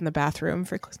documents in the bathroom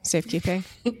for safekeeping.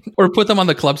 Or put them on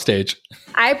the club stage.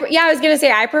 I was going to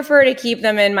say, I prefer to keep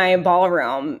them in my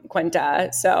ballroom, Quinta.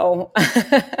 So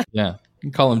yeah, you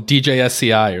can call them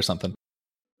DJSCI or something.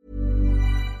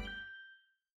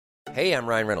 Hey, I'm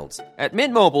Ryan Reynolds. At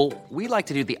Mint Mobile, we like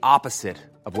to do the opposite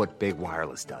of what Big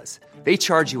Wireless does. They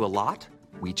charge you a lot.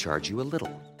 We charge you a little.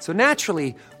 So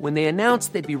naturally, when they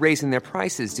announced they'd be raising their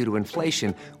prices due to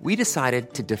inflation, we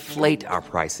decided to deflate our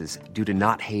prices due to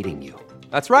not hating you.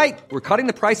 That's right. We're cutting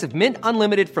the price of Mint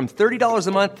Unlimited from $30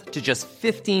 a month to just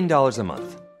 $15 a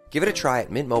month. Give it a try at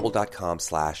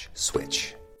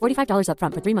mintmobile.com/switch. $45 up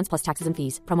front for 3 months plus taxes and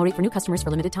fees. Promo rate for new customers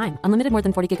for limited time. Unlimited more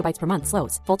than 40 gigabytes per month.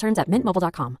 Slows full terms at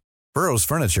mintmobile.com. Burrow's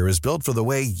furniture is built for the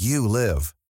way you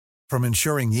live. From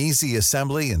ensuring easy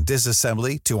assembly and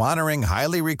disassembly to honoring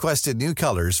highly requested new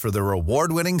colors for their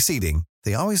award-winning seating,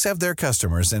 they always have their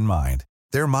customers in mind.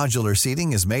 Their modular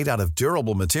seating is made out of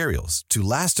durable materials to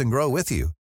last and grow with you.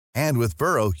 And with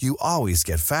Burrow, you always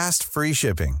get fast, free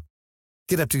shipping.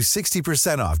 Get up to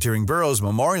 60% off during Burrow's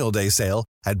Memorial Day sale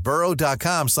at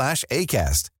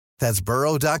burrow.com/ACAST. That's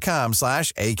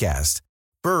burrow.com/ACAST.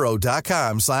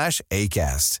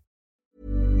 burrow.com/ACAST.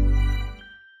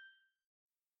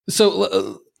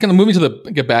 So kind of moving to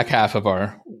the back half of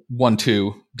our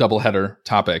 1-2 doubleheader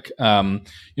topic.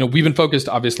 We've been focused,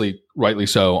 obviously, rightly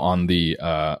so, on the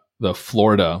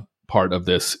Florida part of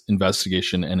this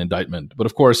investigation and indictment. But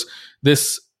of course,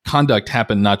 this conduct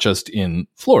happened not just in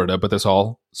Florida, but this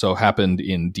also happened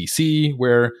in DC,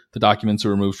 where the documents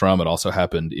were removed from. It also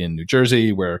happened in New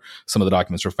Jersey, where some of the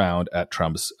documents were found at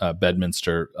Trump's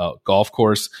Bedminster golf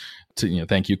course.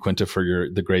 Thank you, Quinta, for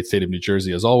the great state of New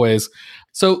Jersey as always.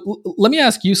 So let me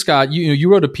ask you, Scott. You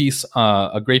wrote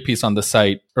a great piece on the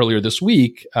site earlier this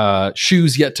week.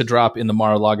 Shoes yet to drop in the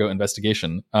Mar-a-Lago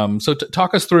investigation. So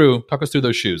talk us through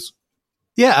those shoes.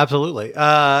 Yeah, absolutely.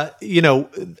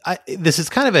 This is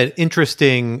kind of an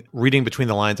interesting reading between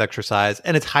the lines exercise,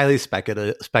 and it's highly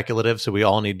speculative. So we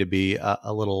all need to be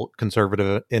a little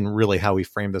conservative in really how we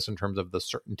frame this in terms of the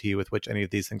certainty with which any of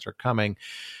these things are coming.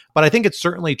 But I think it's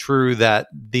certainly true that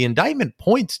the indictment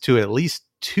points to at least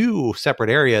two separate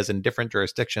areas in different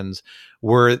jurisdictions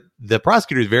where the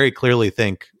prosecutors very clearly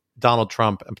think Donald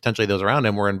Trump and potentially those around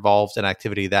him were involved in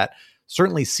activity that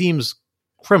certainly seems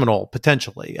criminal,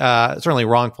 potentially, certainly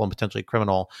wrongful and potentially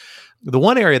criminal. The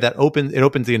one area that opens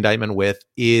the indictment with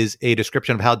is a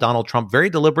description of how Donald Trump very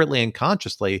deliberately and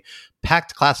consciously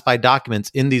packed classified documents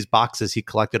in these boxes he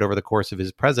collected over the course of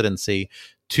his presidency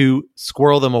to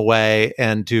squirrel them away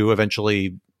and to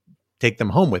eventually take them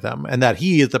home with him. And that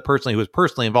he is the person who was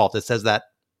personally involved. It says that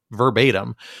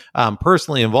verbatim,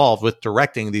 personally involved with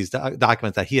directing these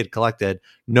documents that he had collected,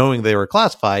 knowing they were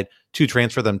classified, to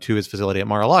transfer them to his facility at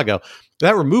Mar-a-Lago.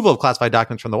 That removal of classified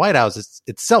documents from the White House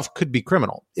itself could be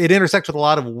criminal. It intersects with a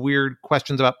lot of weird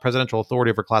questions about presidential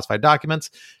authority over classified documents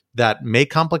that may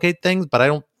complicate things, but I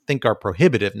don't think are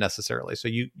prohibitive necessarily. So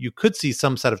you could see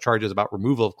some set of charges about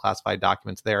removal of classified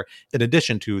documents there, in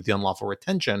addition to the unlawful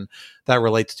retention that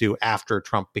relates to after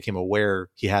Trump became aware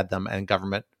he had them and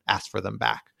government asked for them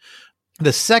back.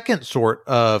 The second sort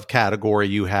of category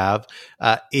you have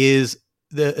is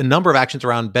a number of actions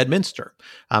around Bedminster.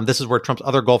 This is where Trump's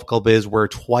other golf club is, where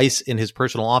twice in his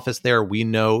personal office there, we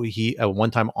know he,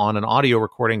 one time on an audio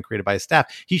recording created by his staff,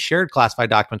 he shared classified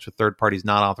documents with third parties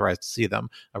not authorized to see them.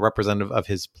 A representative of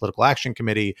his political action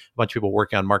committee, a bunch of people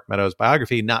working on Mark Meadows'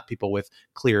 biography, not people with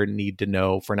clear need to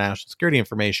know for national security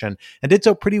information, and did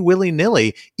so pretty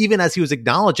willy-nilly, even as he was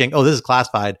acknowledging, oh, this is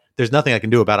classified. There's nothing I can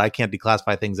do about it. I can't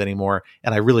declassify things anymore,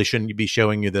 and I really shouldn't be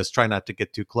showing you this. Try not to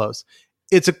get too close.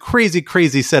 It's a crazy,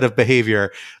 crazy set of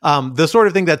behavior. The sort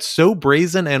of thing that's so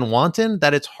brazen and wanton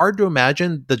that it's hard to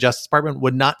imagine the Justice Department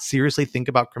would not seriously think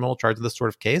about criminal charges in this sort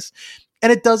of case.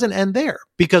 And it doesn't end there,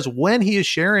 because when he is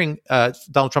sharing,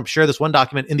 Donald Trump shared this one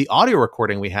document in the audio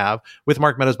recording we have with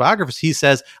Mark Meadows' biographers, he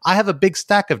says, I have a big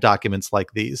stack of documents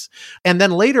like these. And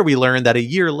then later we learned that a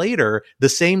year later, the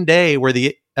same day where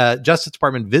the Justice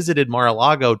Department visited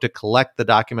Mar-a-Lago to collect the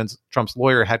documents Trump's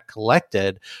lawyer had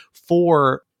collected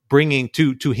for bringing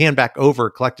to hand back over,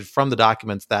 collected from the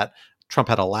documents that Trump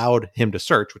had allowed him to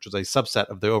search, which was a subset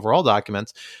of the overall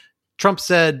documents, Trump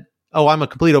said, oh, I'm a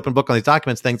complete open book on these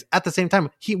documents things. At the same time,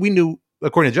 we knew,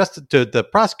 according to the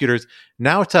prosecutors,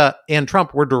 Nauta and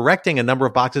Trump were directing a number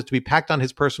of boxes to be packed on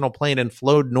his personal plane and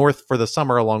flowed north for the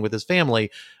summer along with his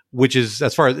family, which is,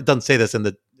 as far as, it doesn't say this in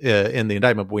the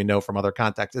indictment, but we know from other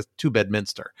contexts, it's to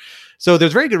Bedminster. So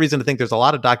there's very good reason to think there's a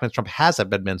lot of documents Trump has at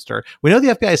Bedminster. We know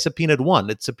the FBI has subpoenaed one.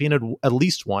 It's subpoenaed at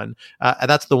least one. And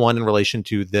that's the one in relation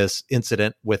to this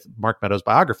incident with Mark Meadows'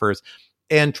 biographers.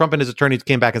 And Trump and his attorneys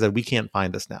came back and said, we can't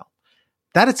find this now.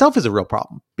 That itself is a real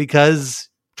problem, because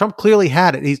Trump clearly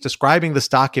had it. He's describing this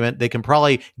document. They can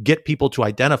probably get people to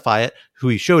identify it, who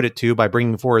he showed it to, by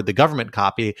bringing forward the government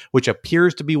copy, which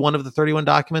appears to be one of the 31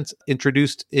 documents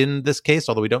introduced in this case,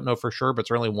 although we don't know for sure, but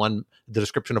certainly the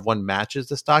description of one matches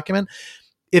this document.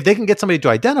 If they can get somebody to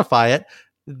identify it,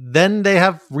 then they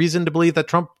have reason to believe that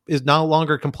Trump is no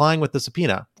longer complying with the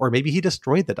subpoena, or maybe he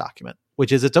destroyed the document,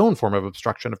 which is its own form of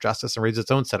obstruction of justice and raises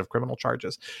its own set of criminal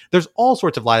charges. There's all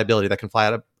sorts of liability that can fly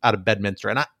out of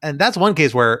Bedminster. And that's one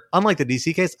case where, unlike the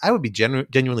DC case, I would be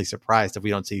genuinely surprised if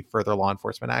we don't see further law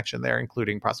enforcement action there,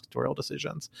 including prosecutorial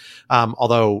decisions.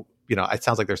 Although, it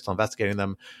sounds like they're still investigating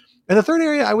them. And the third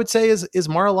area I would say is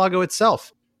Mar-a-Lago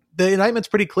itself. The indictment's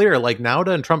pretty clear. Like, Nauta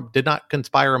and Trump did not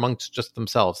conspire amongst just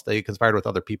themselves. They conspired with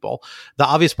other people. The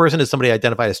obvious person is somebody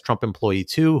identified as Trump employee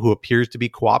 2, who appears to be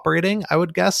cooperating, I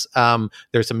would guess.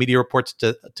 There's some media reports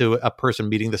to a person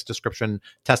meeting this description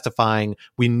testifying.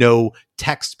 We know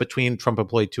texts between Trump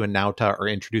employee 2 and Nauta are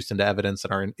introduced into evidence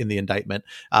and are in the indictment.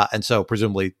 And so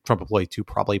presumably Trump employee 2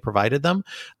 probably provided them.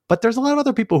 But there's a lot of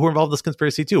other people who are involved in this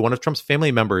conspiracy too. One of Trump's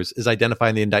family members is identified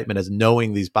in the indictment as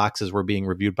knowing these boxes were being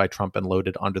reviewed by Trump and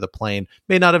loaded onto the plane.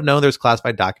 May not have known there's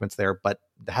classified documents there, but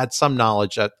had some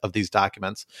knowledge of these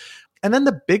documents. And then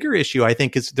the bigger issue, I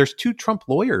think, is there's 2 Trump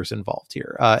lawyers involved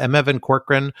here. M. Evan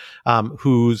Corcoran,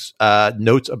 whose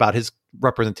notes about his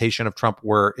representation of Trump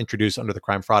were introduced under the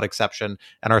crime fraud exception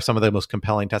and are some of the most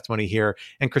compelling testimony here.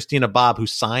 And Christina Bobb, who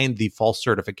signed the false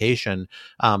certification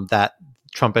that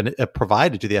Trump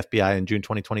provided to the FBI in June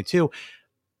 2022.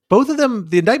 Both of them,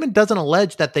 the indictment doesn't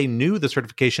allege that they knew the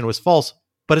certification was false,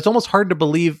 but it's almost hard to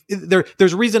believe.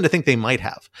 There's reason to think they might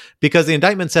have, because the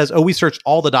indictment says, oh, we searched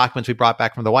all the documents we brought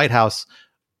back from the White House.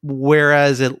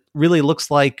 Whereas it really looks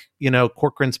like,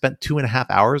 Corcoran spent 2.5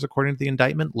 hours, according to the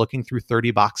indictment, looking through 30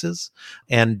 boxes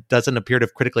and doesn't appear to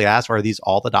have critically asked, are these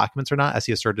all the documents or not, as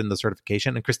he asserted in the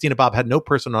certification. And Christina Bobb had no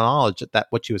personal knowledge that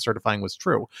what she was certifying was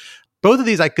true. Both of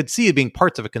these I could see being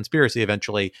parts of a conspiracy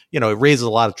eventually. It raises a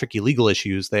lot of tricky legal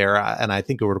issues there. And I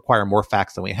think it would require more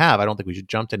facts than we have. I don't think we should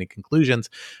jump to any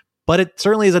conclusions. But it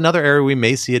certainly is another area we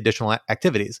may see additional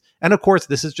activities. And of course,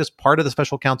 this is just part of the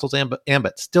special counsel's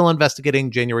ambit. Still investigating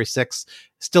January 6th,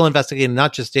 still investigating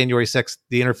not just January 6th,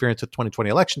 the interference with 2020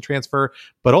 election transfer,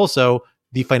 but also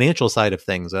the financial side of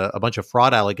things, a bunch of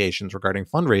fraud allegations regarding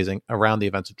fundraising around the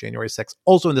events of January 6th.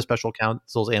 Also in the special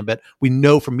counsel's ambit, we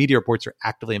know from media reports are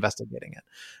actively investigating it.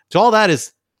 So all that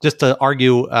is just to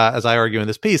argue, as I argue in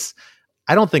this piece,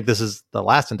 I don't think this is the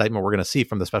last indictment we're going to see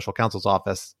from the special counsel's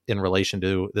office in relation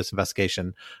to this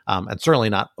investigation, and certainly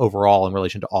not overall in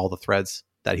relation to all the threads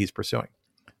that he's pursuing.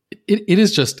 It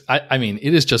is just,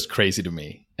 it is just crazy to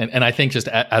me. And I think just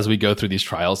as we go through these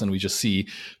trials and we just see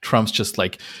Trump's just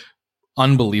like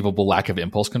unbelievable lack of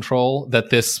impulse control,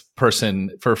 that this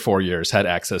person for 4 years had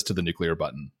access to the nuclear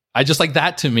button. I just like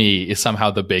that to me is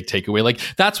somehow the big takeaway. Like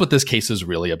that's what this case is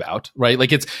really about, right?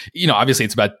 Like it's, obviously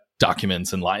it's about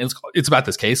documents and lines. It's about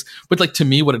this case. But like to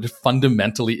me, what it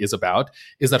fundamentally is about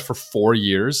is that for 4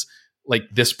 years, like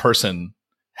this person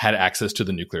had access to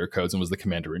the nuclear codes and was the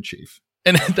commander in chief.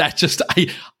 And that just,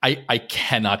 I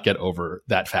cannot get over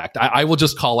that fact. I will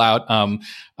just call out, and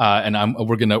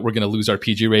we're gonna lose our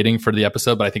PG rating for the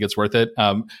episode, but I think it's worth it.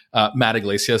 Matt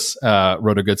Iglesias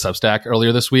wrote a good Substack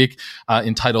earlier this week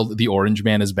entitled "The Orange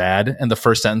Man is Bad," and the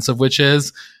first sentence of which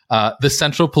is, the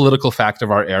central political fact of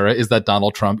our era is that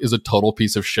Donald Trump is a total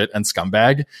piece of shit and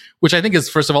scumbag, which I think is,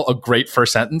 first of all, a great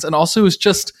first sentence, and also is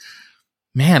just,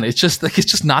 man, it's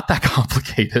just not that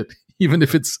complicated, even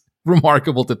if it's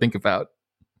remarkable to think about.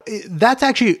 That's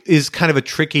actually is kind of a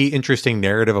tricky, interesting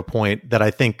narrative, a point that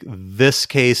I think this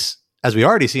case, as we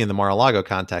already see in the Mar-a-Lago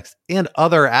context, and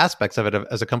other aspects of it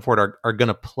as it come forward are going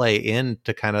to play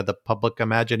into kind of the public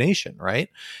imagination, right?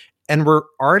 And we're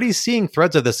already seeing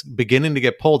threads of this beginning to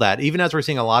get pulled at, even as we're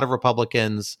seeing a lot of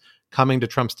Republicans coming to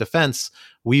Trump's defense.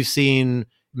 We've seen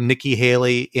Nikki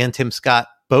Haley and Tim Scott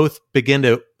both begin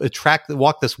to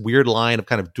walk this weird line of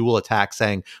kind of dual attack,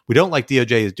 saying, we don't like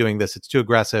DOJ is doing this. It's too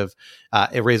aggressive.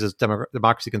 It raises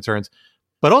democracy concerns.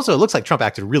 But also it looks like Trump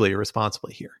acted really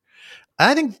irresponsibly here. And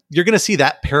I think you're going to see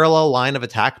that parallel line of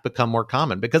attack become more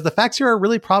common because the facts here are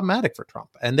really problematic for Trump.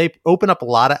 And they open up a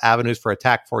lot of avenues for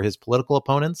attack for his political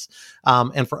opponents,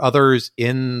 and for others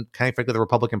in kind of frankly the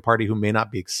Republican Party who may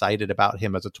not be excited about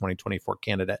him as a 2024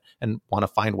 candidate and want to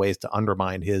find ways to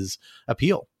undermine his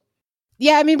appeal.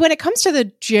 Yeah, I mean, when it comes to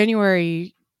the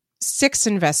January 6th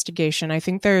investigation, I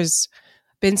think there's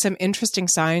been some interesting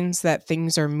signs that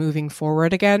things are moving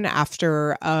forward again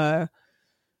after a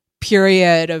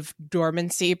period of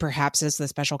dormancy, perhaps as the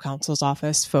special counsel's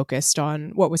office focused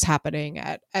on what was happening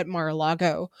at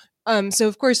Mar-a-Lago. So,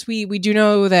 of course, we do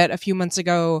know that a few months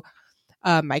ago,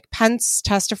 Mike Pence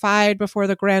testified before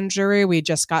the grand jury. We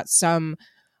just got some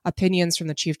opinions from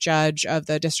the chief judge of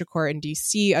the district court in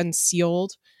D.C.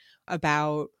 unsealed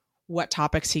about what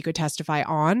topics he could testify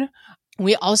on.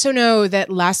 We also know that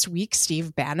last week,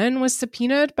 Steve Bannon was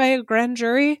subpoenaed by a grand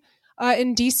jury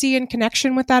in D.C. in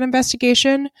connection with that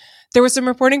investigation. There was some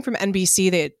reporting from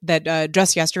NBC that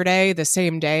just yesterday, the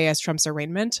same day as Trump's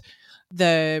arraignment,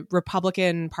 the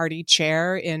Republican Party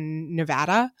chair in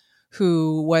Nevada,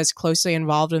 who was closely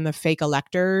involved in the fake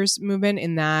electors movement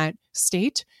in that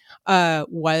state,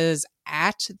 was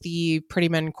at the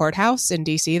Prettyman courthouse in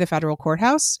D.C., the federal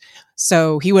courthouse.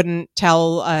 So he wouldn't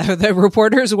tell the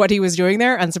reporters what he was doing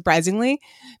there, unsurprisingly.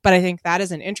 But I think that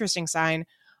is an interesting sign.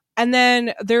 And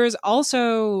then there is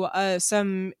also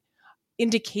some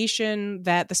indication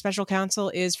that the special counsel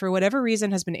is, for whatever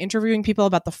reason, has been interviewing people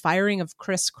about the firing of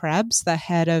Chris Krebs, the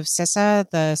head of CISA,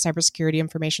 the Cybersecurity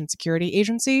Information Security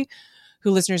Agency,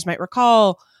 who listeners might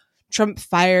recall Trump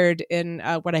fired in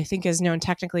what I think is known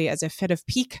technically as a fit of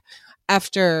pique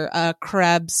after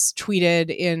Krebs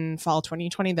tweeted in fall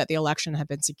 2020 that the election had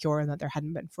been secure and that there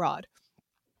hadn't been fraud.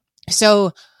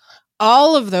 So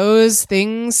all of those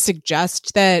things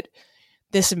suggest that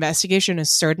this investigation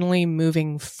is certainly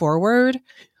moving forward.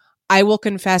 I will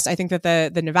confess, I think that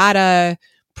the Nevada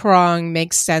prong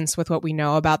makes sense with what we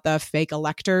know about the fake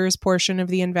electors portion of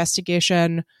the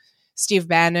investigation. Steve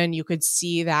Bannon, you could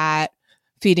see that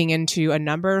feeding into a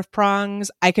number of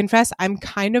prongs. I confess, I'm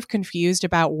kind of confused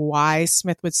about why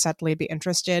Smith would suddenly be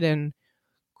interested in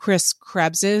Chris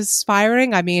Krebs's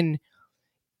firing. I mean,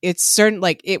 it's certain,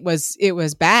 like, it was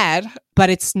bad, but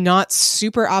it's not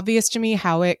super obvious to me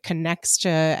how it connects to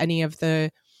any of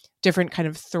the different kind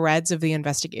of threads of the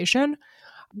investigation,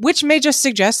 which may just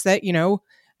suggest that,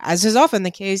 as is often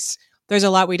the case, there's a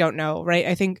lot we don't know, right?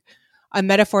 I think a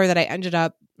metaphor that I ended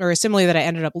up, or a simile that I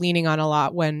ended up leaning on a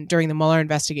lot during the Mueller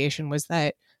investigation was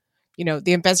that,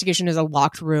 the investigation is a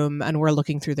locked room and we're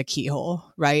looking through the keyhole,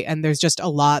 right? And there's just a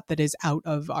lot that is out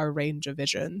of our range of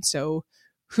vision. So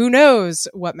who knows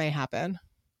what may happen?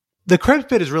 The Krebs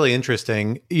bit is really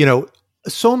interesting.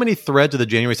 So many threads of the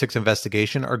January 6th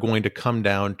investigation are going to come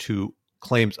down to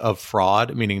claims of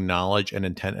fraud, meaning knowledge and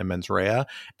intent and mens rea.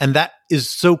 And that is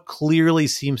so clearly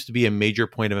seems to be a major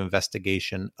point of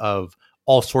investigation of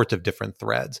all sorts of different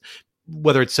threads,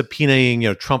 whether it's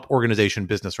subpoenaing, Trump organization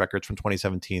business records from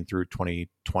 2017 through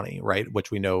 2020, right?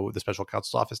 Which we know the special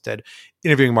counsel's office did,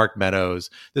 interviewing Mark Meadows,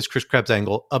 this Chris Krebs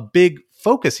angle. A big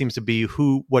focus seems to be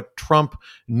what Trump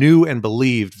knew and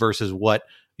believed versus what,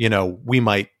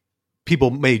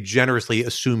 people may generously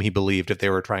assume he believed if they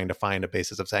were trying to find a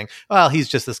basis of saying, well, he's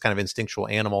just this kind of instinctual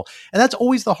animal. And that's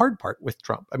always the hard part with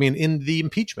Trump. I mean, in the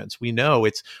impeachments, we know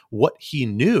it's what he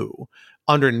knew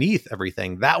underneath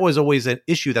everything. That was always an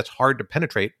issue that's hard to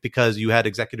penetrate because you had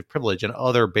executive privilege and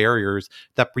other barriers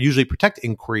that usually protect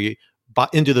inquiry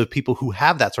into the people who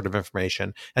have that sort of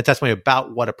information and testimony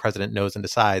about what a president knows and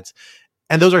decides.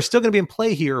 And those are still going to be in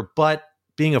play here, but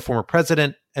being a former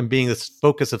president and being this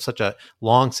focus of such a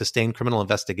long sustained criminal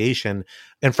investigation,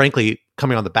 and frankly,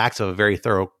 coming on the backs of a very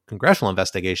thorough congressional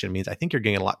investigation means I think you're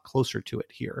getting a lot closer to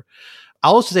it here.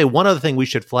 I'll also say one other thing we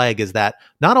should flag is that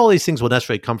not all these things will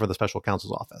necessarily come from the special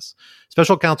counsel's office.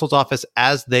 Special counsel's office,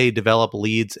 as they develop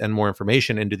leads and more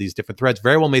information into these different threads,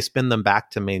 very well may spin them back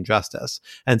to Main Justice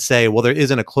and say, well, there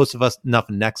isn't a close enough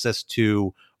nexus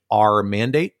to our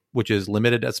mandate, which is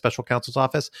limited at special counsel's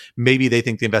office. Maybe they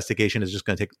think the investigation is just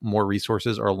going to take more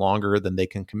resources or longer than they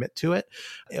can commit to it.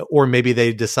 Or maybe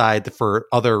they decide that for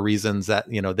other reasons that,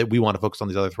 that we want to focus on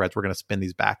these other threads, we're going to spin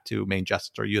these back to Main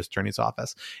Justice or U.S. Attorney's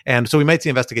Office. And so we might see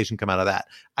investigation come out of that.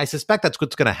 I suspect that's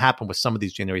what's going to happen with some of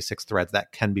these January 6th threads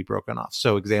that can be broken off.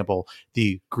 So example,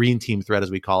 the Green Team thread,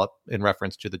 as we call it, in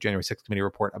reference to the January 6th committee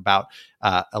report about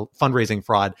a fundraising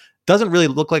fraud, doesn't really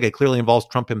look like it clearly involves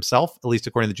Trump himself, at least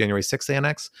according to the January 6th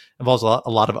annex. Involves a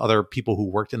lot of other people who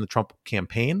worked in the Trump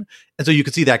campaign. And so you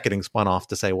could see that getting spun off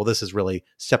to say, well, this is really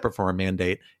separate from our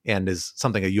mandate and is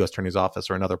something a U.S. Attorney's Office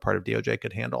or another part of DOJ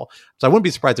could handle. So I wouldn't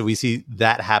be surprised if we see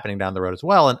that happening down the road as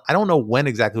well. And I don't know when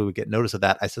exactly we would get notice of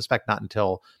that. I suspect not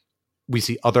until we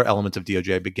see other elements of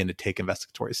DOJ begin to take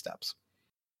investigatory steps.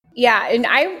 Yeah, and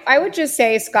I would just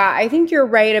say, Scott, I think you're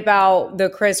right about the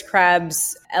Chris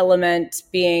Krebs element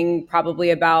being probably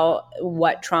about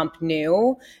what Trump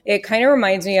knew. It kind of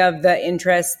reminds me of the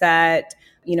interest that,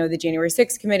 the January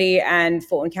 6th committee and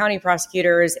Fulton County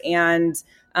prosecutors and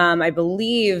I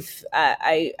believe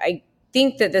I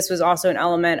think that this was also an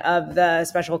element of the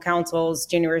special counsel's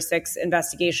January 6th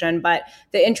investigation, but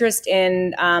the interest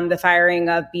in the firing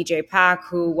of BJ Pak,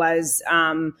 who was,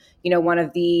 one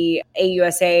of the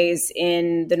AUSAs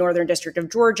in the Northern District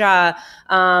of Georgia,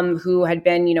 who had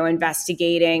been,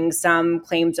 investigating some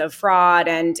claims of fraud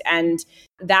and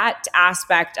that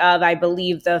aspect of, I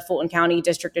believe, the Fulton County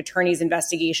District Attorney's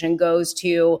investigation goes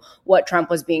to what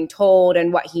Trump was being told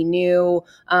and what he knew,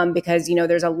 because,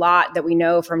 there's a lot that we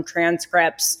know from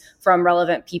transcripts from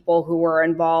relevant people who were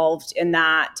involved in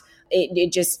that.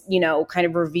 It just, kind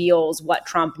of reveals what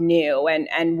Trump knew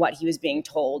and what he was being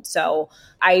told. So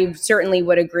I certainly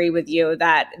would agree with you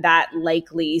that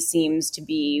likely seems to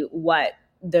be what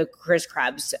the Chris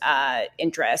Krebs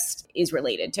interest is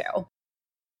related to.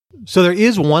 So there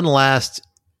is one last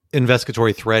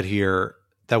investigatory thread here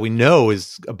that we know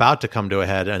is about to come to a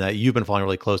head and that you've been following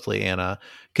really closely, Anna.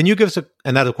 Can you give us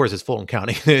and that, of course, is Fulton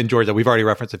County in Georgia. We've already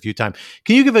referenced a few times.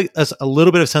 Can you give us a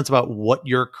little bit of sense about what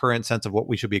your current sense of what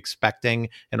we should be expecting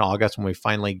in August when we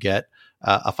finally get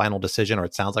a final decision, or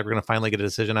it sounds like we're going to finally get a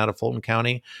decision out of Fulton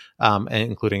County, and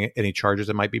including any charges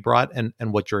that might be brought and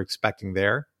what you're expecting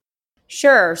there?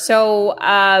 Sure. So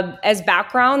as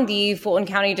background, the Fulton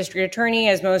County District Attorney,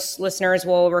 as most listeners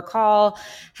will recall,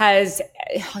 has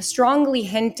strongly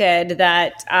hinted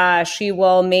that she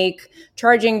will make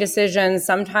charging decisions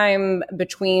sometime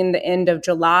between the end of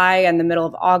July and the middle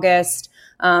of August.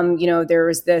 There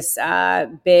was this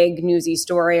big newsy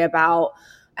story about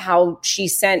how she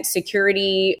sent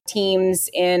security teams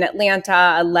in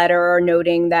Atlanta a letter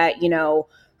noting that,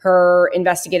 her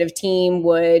investigative team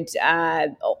would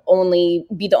only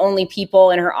be the only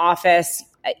people in her office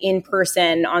in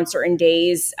person on certain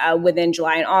days within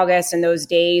July and August. And those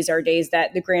days are days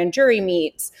that the grand jury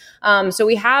meets. So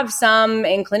we have some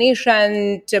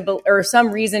inclination or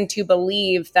some reason to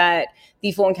believe that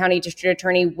the Fulton County District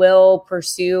Attorney will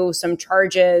pursue some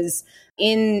charges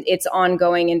in its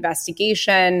ongoing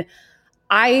investigation.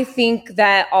 I think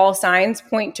that all signs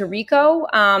point to RICO.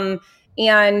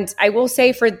 And I will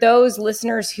say for those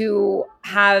listeners who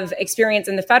have experience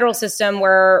in the federal system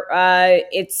where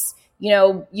it's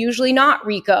usually not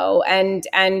RICO, and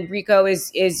RICO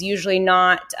is usually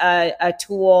not a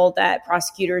tool that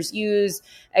prosecutors use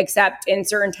except in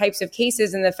certain types of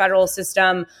cases in the federal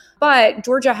system. But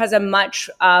Georgia has a much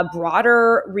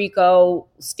broader RICO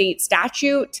state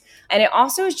statute. And it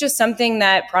also is just something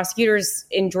that prosecutors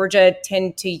in Georgia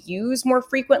tend to use more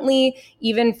frequently,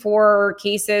 even for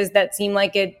cases that seem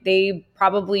like they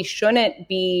probably shouldn't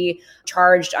be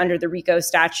charged under the RICO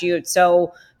statute.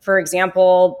 So, for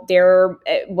example, there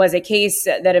was a case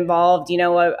that involved,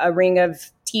 a ring of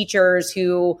teachers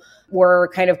who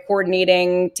were kind of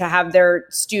coordinating to have their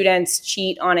students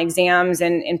cheat on exams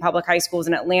in public high schools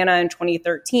in Atlanta in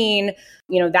 2013.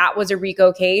 That was a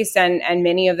RICO case, and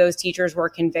many of those teachers were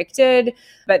convicted.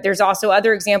 But there's also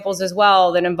other examples as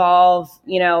well that involve,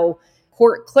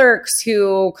 court clerks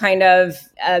who kind of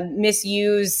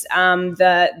misuse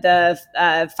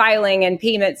the filing and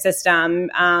payment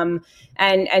system.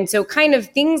 And so kind of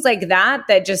things like that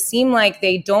just seem like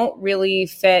they don't really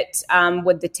fit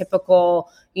with the typical,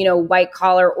 white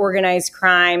collar organized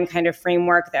crime kind of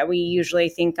framework that we usually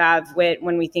think of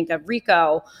when we think of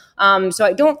RICO. So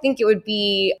I don't think it would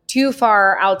be too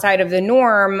far outside of the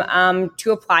norm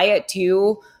to apply it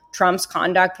to Trump's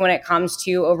conduct when it comes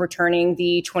to overturning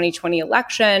the 2020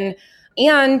 election.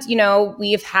 And,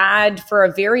 we've had for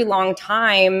a very long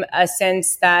time a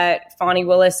sense that Fani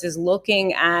Willis is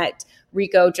looking at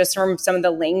RICO just from some of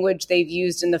the language they've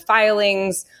used in the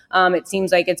filings. It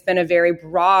seems like it's been a very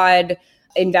broad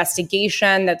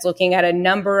investigation that's looking at a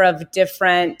number of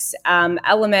different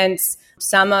elements.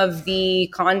 Some of the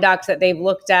conduct that they've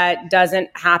looked at doesn't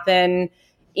happen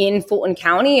in Fulton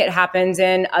County. It happens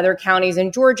in other counties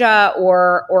in Georgia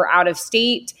or out of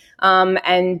state.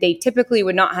 And they typically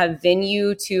would not have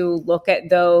venue to look at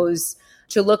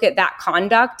that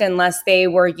conduct unless they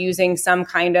were using some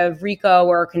kind of RICO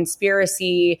or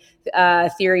conspiracy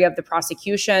theory of the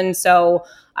prosecution. So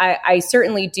I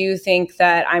certainly do think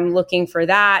that I'm looking for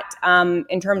that.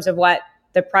 In terms of what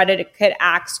the predicate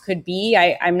acts could be,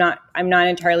 I'm not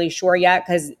entirely sure yet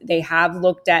because they have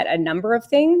looked at a number of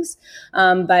things.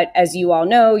 But as you all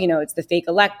know, it's the fake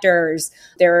electors.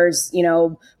 There's,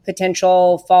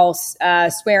 potential false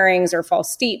swearings or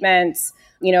false statements.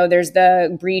 There's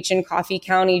the breach in Coffee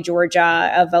County,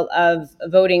 Georgia, of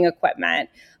voting equipment.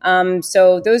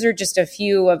 So those are just a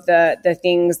few of the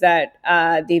things that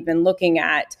they've been looking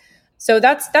at. So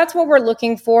that's what we're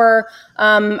looking for.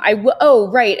 And I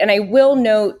will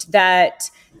note that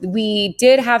we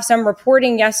did have some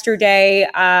reporting yesterday.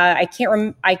 I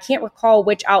can't recall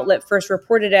which outlet first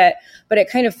reported it, but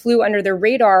it kind of flew under the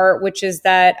radar, which is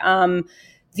that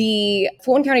the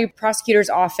Fulton County Prosecutor's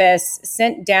Office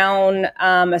sent down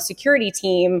a security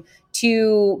team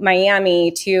to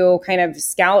Miami to kind of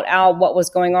scout out what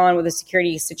was going on with the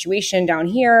security situation down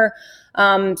here.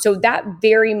 So that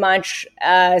very much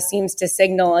seems to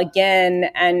signal again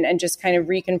and just kind of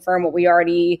reconfirm what we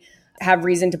already have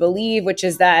reason to believe, which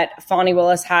is that Fani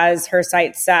Willis has her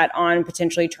sights set on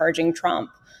potentially charging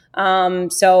Trump.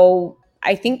 So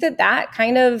I think that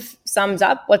kind of sums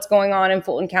up what's going on in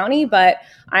Fulton County, but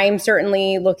I'm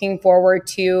certainly looking forward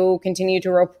to continue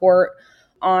to report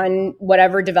on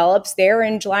whatever develops there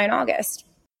in July and August.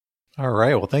 All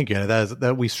right. Well, thank you.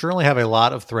 That we certainly have a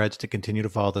lot of threads to continue to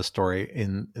follow this story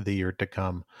in the year to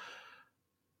come.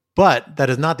 But that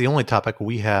is not the only topic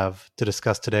we have to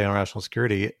discuss today on national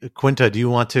security. Quinta, do you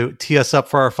want to tee us up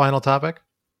for our final topic?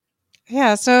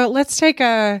 Yeah. So let's take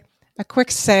a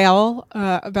quick sail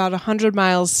about 100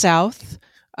 miles south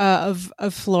of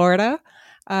Florida,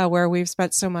 where we've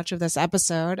spent so much of this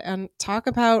episode, and talk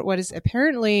about what is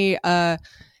apparently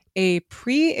a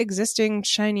pre-existing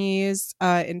Chinese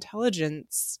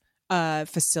intelligence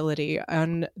facility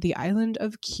on the island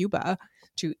of Cuba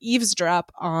to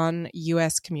eavesdrop on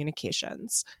U.S.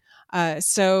 communications.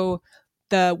 So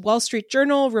the Wall Street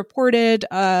Journal reported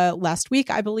last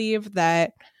week, I believe,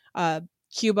 that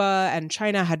Cuba and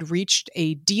China had reached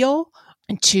a deal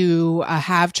to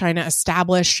have China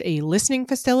establish a listening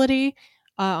facility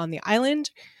on the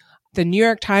island. The New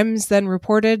York Times then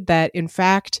reported that, in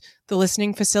fact, the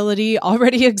listening facility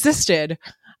already existed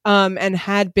and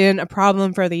had been a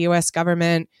problem for the U.S.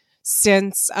 government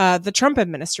since the Trump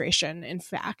administration, in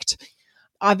fact.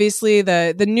 Obviously,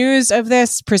 the news of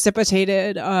this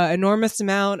precipitated an enormous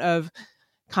amount of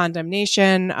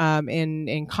condemnation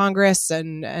in Congress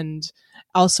and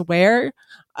elsewhere.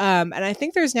 And I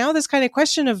think there's now this kind of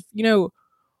question of,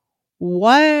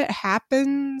 what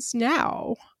happens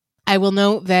now? I will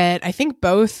note that I think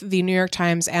both the New York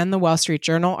Times and the Wall Street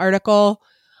Journal article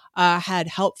had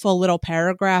helpful little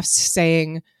paragraphs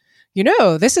saying,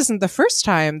 this isn't the first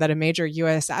time that a major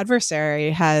U.S.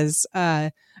 adversary has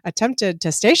attempted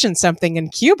to station something in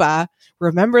Cuba.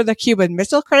 Remember the Cuban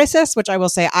Missile Crisis, which I will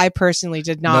say I personally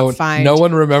did not find. No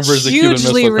one remembers the Cuban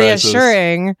Missile Crisis. Hugely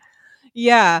reassuring.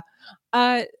 Yeah.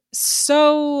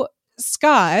 So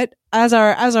Scott, as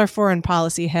our foreign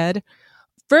policy head,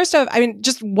 first off,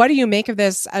 just what do you make of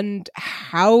this, and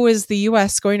how is the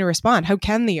U.S. going to respond? How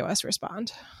can the U.S.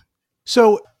 respond?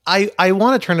 So I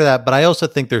want to turn to that, but I also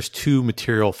think there's two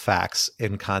material facts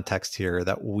in context here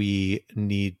that we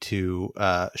need to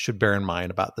should bear in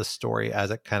mind about this story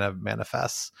as it kind of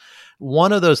manifests.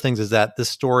 One of those things is that this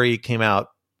story came out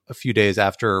a few days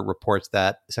after reports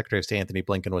that Secretary of State Anthony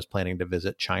Blinken was planning to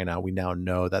visit China. We now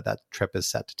know that that trip is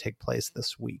set to take place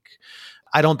this week.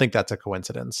 I don't think that's a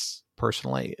coincidence,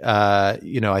 personally.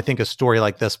 I think a story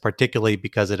like this, particularly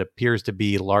because it appears to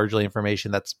be largely information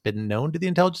that's been known to the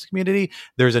intelligence community,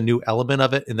 there's a new element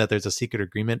of it in that there's a secret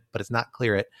agreement, but it's not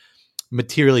clear it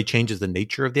materially changes the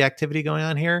nature of the activity going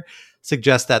on here,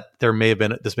 suggests that this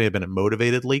may have been a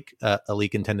motivated leak, a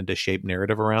leak intended to shape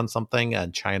narrative around something.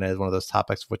 And China is one of those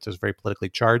topics which is very politically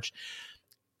charged.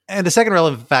 And the second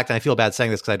relevant fact, and I feel bad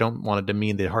saying this because I don't want to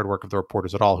demean the hard work of the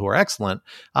reporters at all, who are excellent,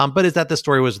 but is that this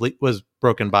story was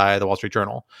broken by the Wall Street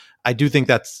Journal. I do think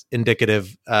that's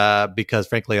indicative because,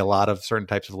 frankly, a lot of certain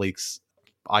types of leaks,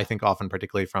 I think often,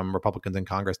 particularly from Republicans in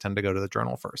Congress, tend to go to the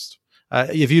Journal first.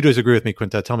 If you disagree with me,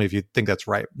 Quinta, tell me if you think that's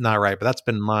right. Not right, but that's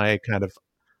been my kind of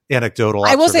anecdotal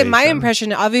I will say my observation.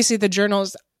 impression, obviously the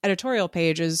Journal's editorial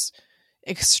page is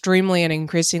extremely and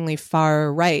increasingly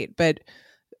far right, but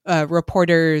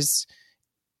reporters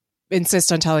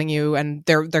insist on telling you, and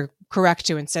they're correct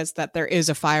to insist, that there is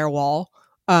a firewall,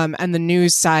 and the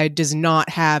news side does not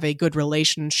have a good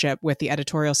relationship with the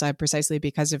editorial side precisely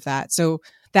because of that. So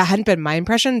that hadn't been my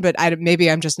impression, but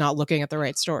maybe I'm just not looking at the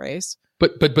right stories.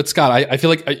 But Scott, I feel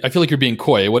like you're being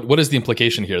coy. What is the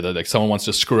implication here, that like someone wants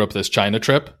to screw up this China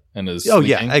trip and is? Oh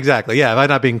leaking? yeah, exactly. Yeah, if I'm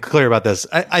not being clear about this,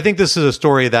 I think this is a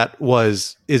story that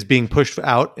is being pushed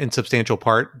out in substantial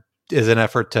part as an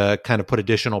effort to kind of put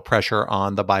additional pressure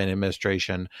on the Biden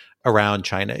administration around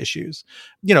China issues.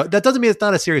 That doesn't mean it's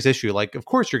not a serious issue. Like, of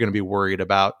course, you're going to be worried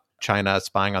about China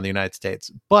spying on the United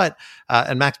States. But,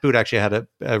 and Max Boot actually had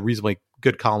a reasonably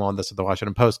good column on this at the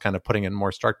Washington Post, kind of putting it in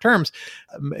more stark terms,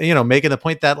 making the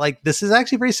point that like this is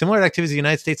actually very similar to activities the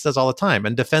United States does all the time,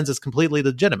 and defense is completely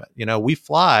legitimate. We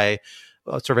fly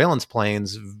surveillance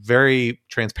planes very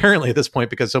transparently at this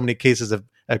point because so many cases have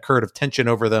occurred of tension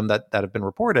over them that have been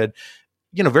reported,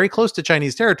 very close to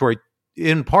Chinese territory,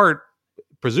 in part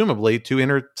presumably to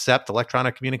intercept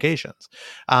electronic communications.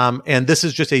 And this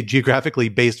is just a geographically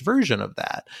based version of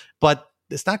that. But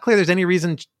it's not clear there's any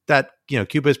reason that,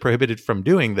 Cuba is prohibited from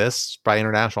doing this by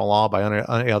international law, by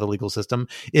any other legal system.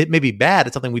 It may be bad.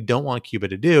 It's something we don't want Cuba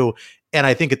to do. And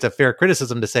I think it's a fair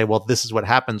criticism to say, well, this is what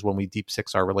happens when we deep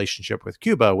six our relationship with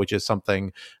Cuba, which is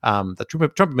something the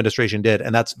Trump administration did.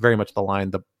 And that's very much the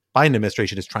line the Biden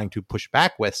administration is trying to push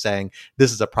back with, saying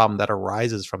this is a problem that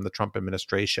arises from the Trump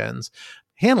administration's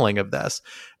handling of this.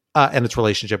 And its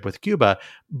relationship with Cuba.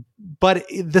 But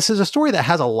this is a story that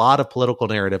has a lot of political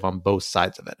narrative on both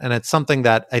sides of it. And it's something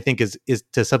that I think is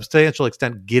to a substantial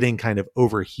extent getting kind of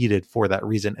overheated for that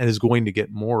reason, and is going to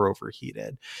get more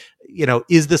overheated.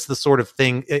 Is this the sort of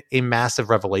thing, a massive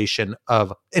revelation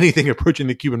of anything approaching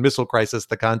the Cuban Missile Crisis,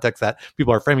 the context that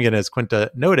people are framing it as,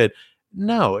 Quinta noted?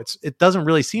 No, it doesn't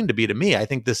really seem to be to me. I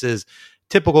think this is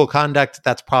typical conduct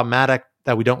that's problematic,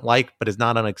 that we don't like, but is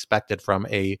not unexpected from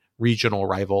a regional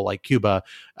rival like Cuba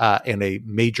and a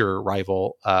major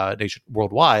rival nation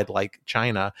worldwide like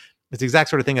China. It's the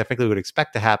exact sort of thing I frankly would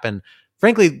expect to happen.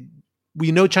 Frankly,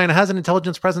 we know China has an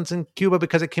intelligence presence in Cuba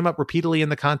because it came up repeatedly in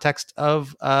the context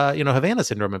of Havana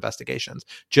Syndrome investigations,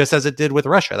 just as it did with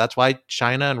Russia. That's why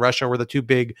China and Russia were the two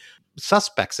big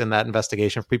suspects in that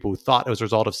investigation for people who thought it was a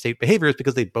result of state behaviors,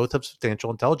 because they both have substantial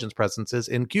intelligence presences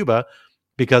in Cuba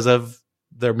because of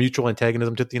their mutual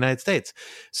antagonism to the United States.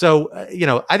 So, I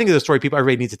think it's a story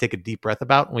everybody needs to take a deep breath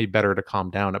about, and we better to calm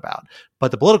down about.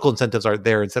 But the political incentives are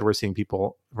there. Instead, we're seeing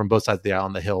people from both sides of the aisle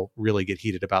on the Hill really get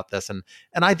heated about this. And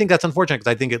I think that's unfortunate, because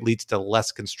I think it leads to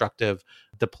less constructive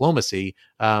diplomacy,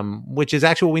 which is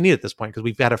actually what we need at this point, because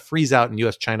we've had a freeze out in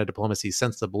U.S.-China diplomacy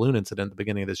since the balloon incident at the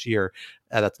beginning of this year.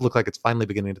 That looked like it's finally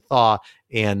beginning to thaw,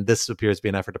 and this appears to be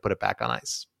an effort to put it back on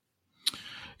ice.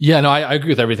 Yeah, no, I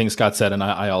agree with everything Scott said, and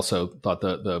I also thought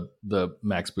the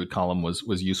Max Boot column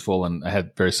was useful, and I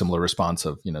had very similar response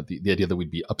of the idea that we'd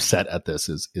be upset at this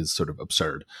is sort of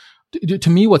absurd. To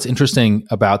me, what's interesting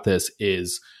about this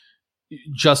is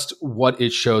just what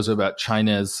it shows about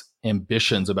China's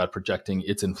ambitions about projecting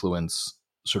its influence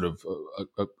sort of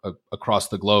across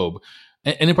the globe,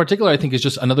 and in particular, I think is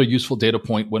just another useful data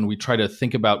point when we try to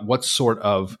think about what sort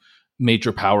of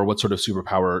major power, what sort of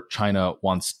superpower China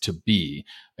wants to be.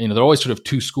 There are always sort of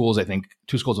two schools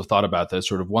of thought about this.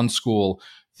 Sort of one school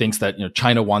thinks that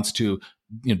China wants to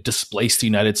displace the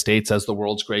United States as the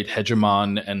world's great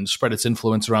hegemon and spread its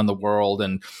influence around the world,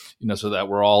 and so that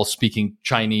we're all speaking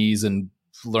Chinese and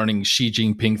learning Xi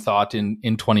Jinping thought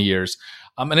in 20 years.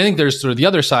 And I think there's sort of the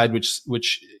other side,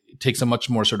 which takes a much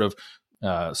more sort of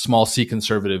small c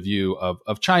conservative view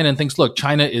of China and thinks, look,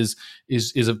 China is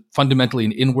fundamentally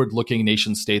an inward-looking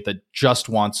nation state that just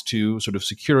wants to sort of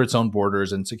secure its own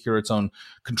borders and secure its own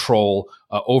control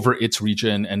over its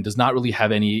region, and does not really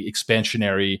have any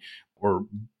expansionary or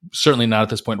certainly not at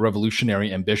this point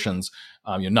revolutionary ambitions.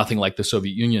 Nothing like the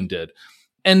Soviet Union did.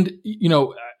 And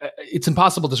it's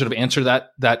impossible to sort of answer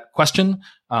that question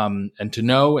and to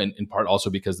know, and in part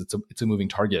also because it's a moving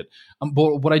target.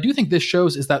 But what I do think this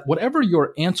shows is that whatever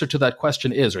your answer to that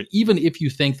question is, right, even if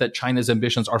you think that China's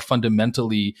ambitions are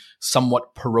fundamentally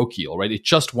somewhat parochial, right, it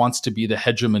just wants to be the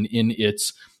hegemon in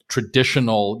its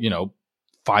traditional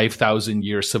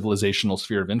 5,000-year civilizational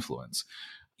sphere of influence.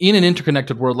 In an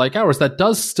interconnected world like ours, that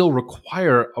does still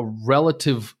require a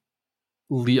relatively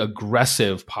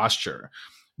aggressive posture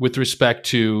with respect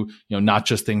to, not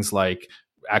just things like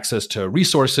access to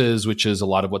resources, which is a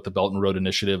lot of what the Belt and Road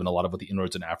Initiative and a lot of what the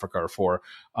inroads in Africa are for,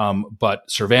 but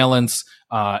surveillance,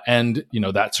 and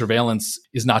that surveillance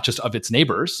is not just of its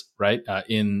neighbors, right,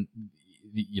 in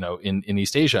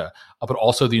East Asia, but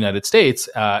also the United States,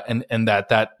 and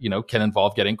that can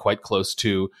involve getting quite close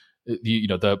to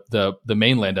the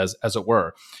mainland as it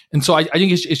were. And so I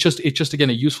think it's just again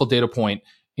a useful data point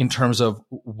in terms of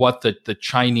what the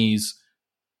Chinese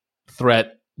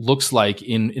threat looks like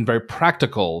in a very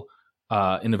practical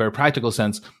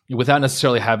sense, without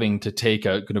necessarily having to take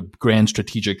a kind of grand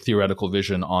strategic theoretical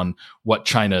vision on what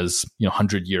China's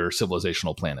 100-year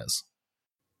civilizational plan is.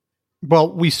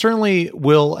 Well, we certainly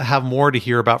will have more to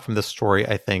hear about from this story,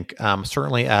 I think,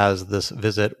 certainly as this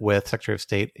visit with Secretary of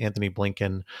State Antony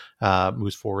Blinken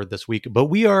moves forward this week. But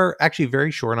we are actually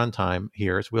very short on time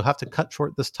here, so we'll have to cut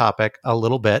short this topic a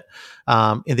little bit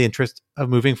in the interest of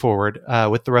moving forward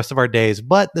with the rest of our days.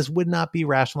 But this would not be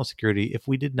rational security if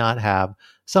we did not have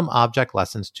some object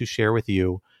lessons to share with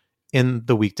you in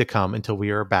the week to come until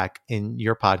we are back in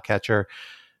your podcatcher.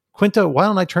 Quinta, why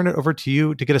don't I turn it over to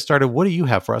you to get us started? What do you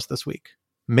have for us this week?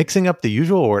 Mixing up the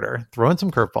usual order, throwing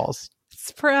some curveballs.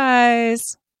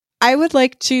 Surprise! I would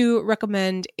like to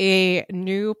recommend a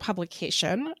new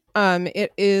publication.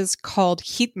 It is called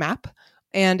Heat Map,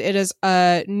 and it is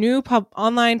a new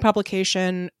online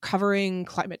publication covering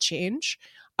climate change,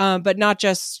 but not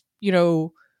just,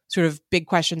 sort of big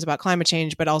questions about climate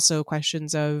change, but also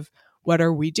questions of what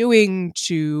are we doing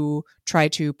to try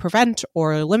to prevent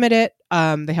or limit it?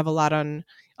 They have a lot on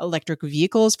electric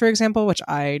vehicles, for example, which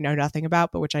I know nothing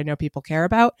about, but which I know people care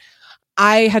about.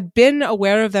 I had been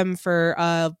aware of them for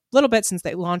a little bit since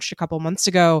they launched a couple months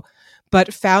ago,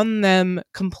 but found them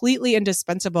completely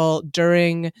indispensable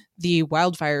during the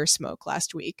wildfire smoke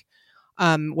last week,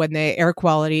 when the air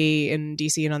quality in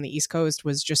DC and on the East Coast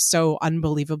was just so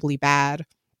unbelievably bad.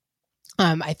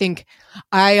 I think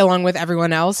I, along with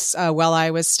everyone else, while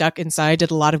I was stuck inside, did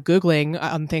a lot of Googling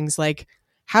on things like,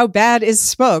 how bad is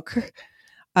smoke?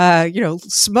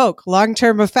 Smoke,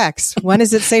 long-term effects. When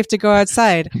is it safe to go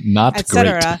outside? Not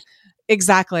great.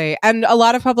 Exactly. And a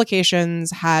lot of publications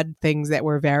had things that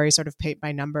were very sort of paint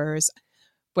by numbers,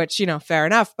 which, fair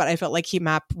enough. But I felt like Heat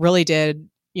Map really did,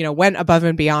 went above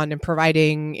and beyond in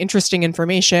providing interesting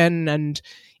information and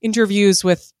interviews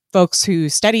with folks who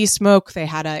study smoke. They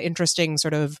had an interesting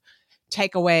sort of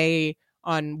takeaway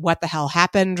on what the hell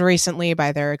happened recently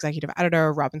by their executive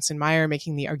editor, Robinson Meyer,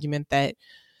 making the argument that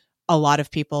a lot of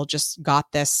people just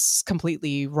got this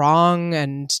completely wrong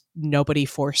and nobody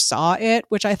foresaw it,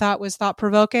 which I thought was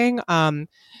thought-provoking.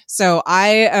 So I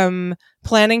am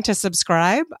planning to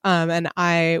subscribe, and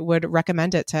I would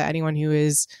recommend it to anyone who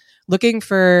is looking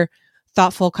for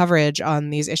thoughtful coverage on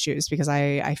these issues, because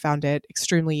I found it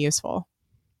extremely useful.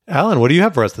 Alan, what do you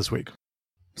have for us this week?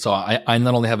 So I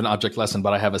not only have an object lesson,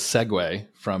 but I have a segue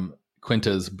from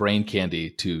Quinta's brain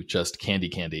candy to just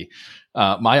candy.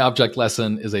 My object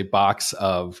lesson is a box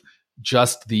of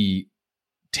just the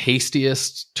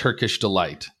tastiest Turkish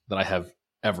delight that I have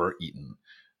ever eaten.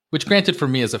 which granted for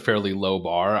me is a fairly low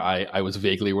bar. I was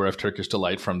vaguely aware of Turkish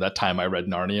Delight from that time I read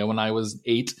Narnia when I was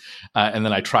 8. And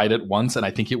then I tried it once, and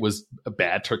I think it was a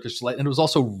bad Turkish Delight. And it was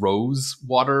also rose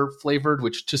water flavored,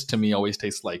 which just to me always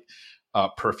tastes like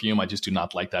perfume. I just do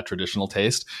not like that traditional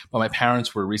taste. But my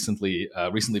parents were recently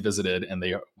visited, and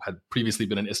they had previously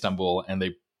been in Istanbul, and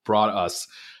they brought us,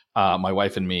 my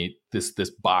wife and me, this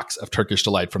box of Turkish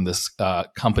Delight from this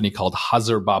company called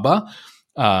Hazır Baba,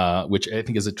 which I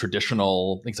think is a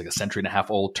traditional, I think it's like a century and a half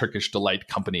old Turkish Delight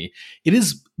company. It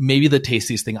is maybe the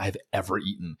tastiest thing I've ever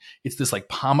eaten. It's this like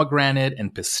pomegranate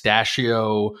and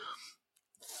pistachio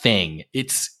thing.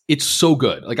 It's so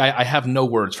good. Like I have no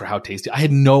words for how tasty. I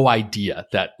had no idea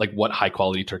that like what high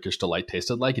quality Turkish Delight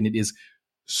tasted like, and it is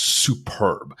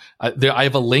superb. I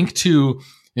have a link to,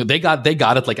 they got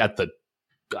it like at the,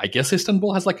 I guess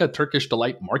Istanbul has like a Turkish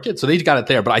Delight market, so they got it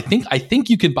there. But I think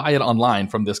you can buy it online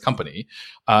from this company.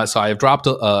 So I have dropped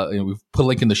we've put a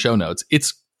link in the show notes.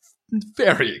 It's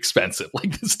very expensive.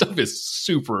 Like this stuff is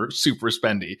super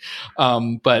spendy.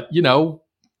 But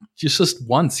just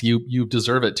once you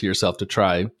deserve it to yourself to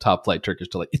try Top Flight Turkish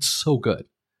Delight. It's so good.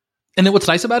 And then what's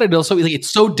nice about it also, like, it's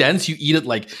so dense, you eat it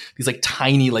like these like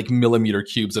tiny like millimeter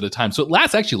cubes at a time. So it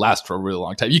lasts for a really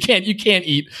long time. You can't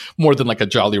eat more than like a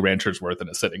Jolly Rancher's worth in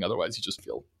a sitting. Otherwise you just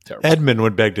feel terrible. Edmund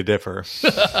would beg to differ.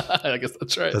 I guess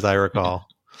that's right. As I recall.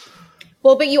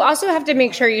 Well, but you also have to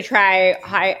make sure you try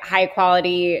high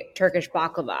quality Turkish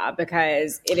baklava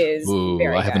because it is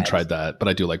very I haven't good. tried that, but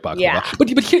I do like baklava. Yeah. But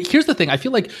here's the thing. I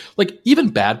feel like even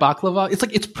bad baklava,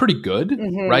 it's pretty good,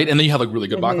 right? And then you have like really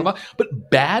good baklava. But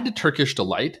bad Turkish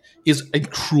Delight is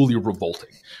cruelly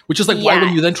revolting, which is like why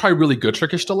when you then try really good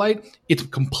Turkish Delight, it's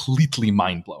completely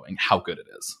mind-blowing how good it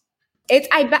is.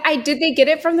 Did they get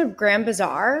it from the Grand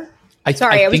Bazaar?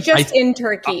 I was just in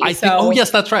Turkey. Oh, yes,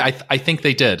 that's right. I think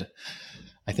they did.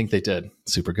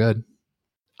 Super good.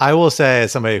 I will say,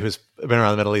 as somebody who's been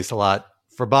around the Middle East a lot,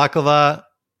 for baklava,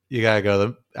 you got to go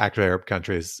to the actual Arab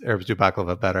countries. Arabs do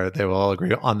baklava better. They will all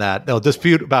agree on that. They'll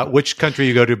dispute about which country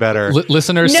you go to better.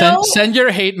 Listeners, send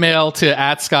your hate mail to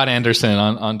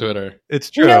 @ScottAnderson on Twitter. It's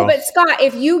true. No, but Scott,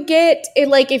 if you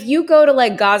go to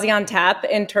like Gaziantep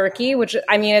in Turkey, which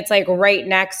I mean, it's like right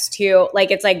next to,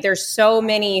 like, it's like there's so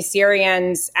many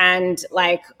Syrians and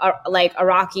like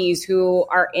Iraqis who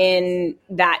are in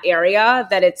that area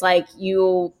that it's like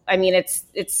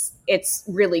it's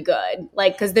really good.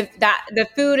 Like, because the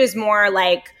food is more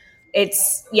like,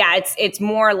 it's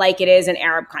more like it is in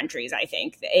Arab countries, I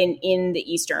think, in the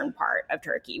eastern part of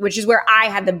Turkey, which is where I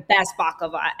had the best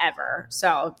baklava ever.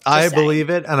 So I believe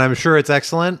it, and I'm sure it's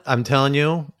excellent. I'm telling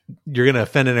you, you're going to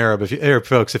offend Arab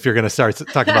folks if you're going to start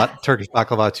talking about Turkish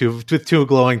baklava with two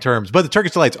glowing terms. But the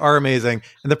Turkish Delights are amazing,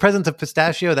 and the presence of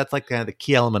pistachio, that's like kind of the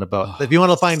key element of both. If you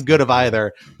want to find good of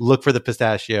either, look for the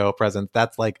pistachio presence.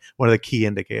 That's like one of the key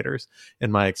indicators in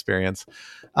my experience.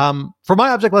 For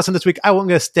my object lesson this week, I want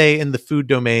to stay in the food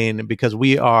domain because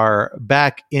we are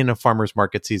back in a farmer's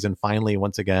market season finally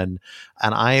once again,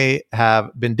 and I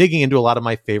have been digging into a lot of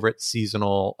my favorite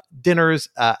seasonal dinners,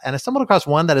 and I stumbled across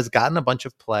one that has gotten a bunch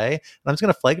of play. And I'm just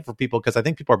going to flag it for people because I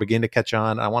think people are beginning to catch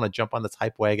on. I want to jump on this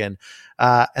hype wagon.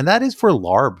 And that is for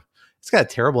larb. It's got a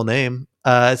terrible name.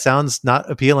 It sounds not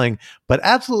appealing, but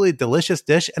absolutely delicious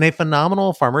dish and a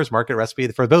phenomenal farmer's market recipe.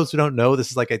 For those who don't know, this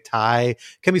is like a Thai,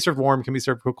 can be served warm, can be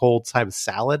served cold type of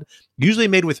salad, usually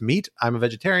made with meat. I'm a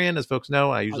vegetarian, as folks know.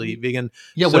 I usually eat vegan.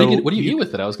 Yeah, so what do you eat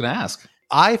with it? I was going to ask.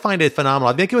 I find it phenomenal.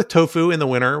 I make it with tofu in the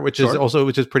winter, which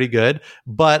is pretty good,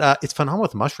 but it's phenomenal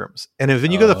with mushrooms. And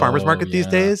when you go to the farmer's market these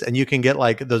days and you can get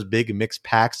like those big mixed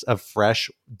packs of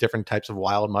fresh, different types of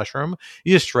wild mushroom,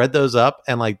 you just shred those up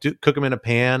and like cook them in a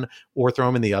pan or throw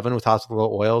them in the oven with hot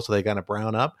oil so they kind of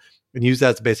brown up and use that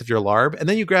as the base of your larb. And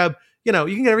then you grab, you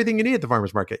can get everything you need at the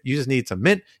farmer's market. You just need some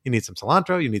mint, you need some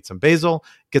cilantro, you need some basil,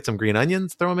 get some green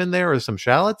onions, throw them in there or some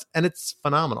shallots, and it's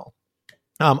phenomenal.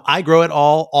 I grow it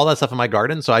all that stuff in my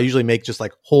garden. So I usually make just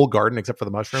like whole garden except for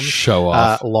the mushrooms. Show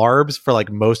off. Larbs for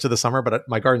like most of the summer, but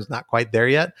my garden's not quite there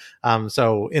yet.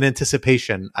 So in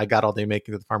anticipation, I got all day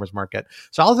making at the farmer's market.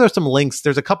 So I'll throw some links.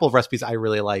 There's a couple of recipes I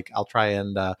really like. I'll try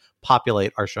and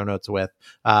populate our show notes with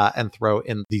and throw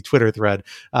in the Twitter thread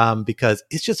because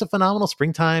it's just a phenomenal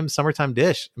springtime, summertime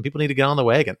dish and people need to get on the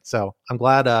wagon. So I'm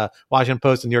glad Washington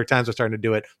Post and New York Times are starting to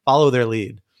do it. Follow their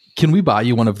lead. Can we buy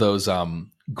you one of those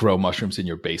grow mushrooms in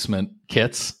your basement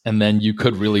kits, and then you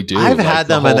could really do. I've had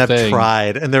them and I've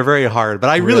tried, and they're very hard. But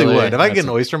I really would. If I could get an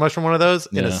oyster mushroom, one of those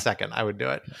in a second, I would do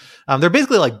it. They're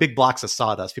basically like big blocks of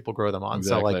sawdust people grow them on,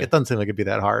 so like it doesn't seem like it'd be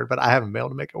that hard. But I haven't been able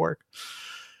to make it work.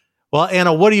 Well,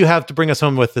 Anna, what do you have to bring us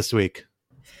home with this week?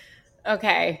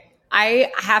 Okay.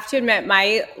 I have to admit,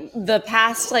 the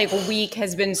past week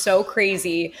has been so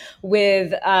crazy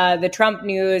with the Trump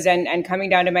news and coming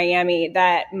down to Miami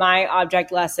that my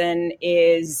object lesson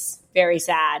is very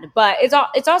sad, but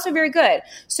it's also very good.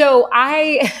 So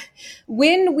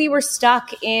when we were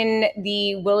stuck in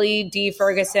the Willie D.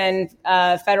 Ferguson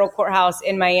federal courthouse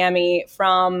in Miami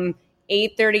from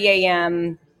 8:30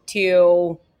 a.m.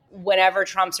 to whenever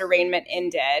Trump's arraignment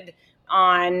ended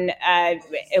on,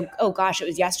 it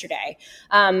was yesterday.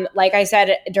 Like I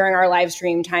said during our live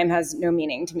stream, time has no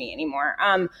meaning to me anymore.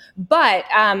 But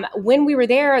when we were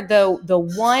there, the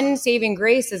one saving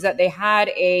grace is that they had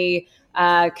a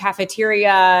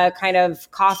cafeteria kind of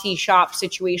coffee shop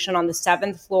situation on the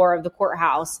 7th floor of the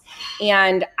courthouse.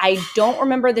 And I don't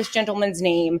remember this gentleman's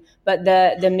name, but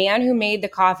the man who made the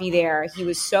coffee there, he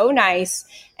was so nice.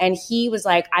 And he was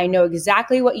like, I know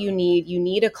exactly what you need. You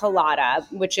need a colada,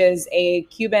 which is a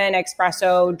Cuban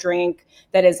espresso drink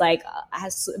that is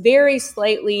has very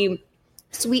slightly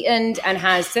sweetened and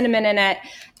has cinnamon in it.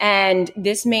 And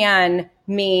this man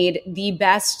made the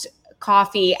best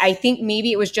coffee. I think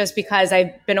maybe it was just because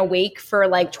I've been awake for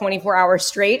 24 hours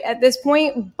straight at this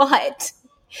point, but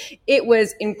it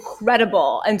was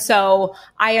incredible. And so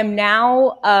I am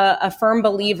now a firm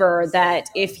believer that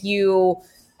if you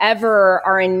ever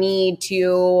are in need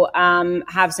to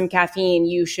have some caffeine,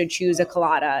 you should choose a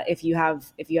colada if you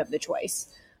have the choice.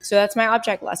 So that's my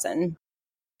object lesson.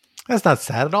 That's not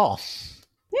sad at all.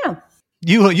 Yeah.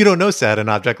 You don't know sad in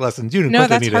object lessons. You no,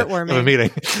 that's need heartwarming. a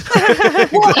meeting.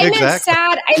 Well,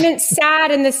 I meant sad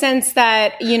in the sense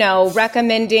that,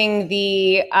 recommending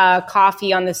the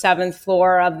coffee on the 7th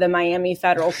floor of the Miami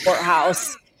Federal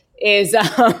Courthouse is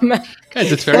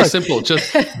guys, it's very simple.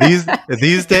 Just these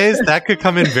days that could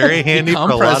come in very handy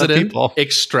for a lot of people.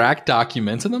 Extract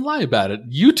documents and then lie about it.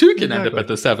 You too can end up at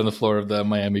the 7th floor of the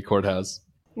Miami courthouse.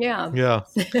 Yeah.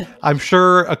 I'm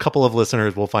sure a couple of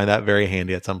listeners will find that very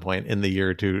handy at some point in the year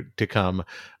or two to come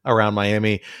around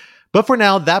Miami. But for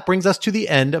now, that brings us to the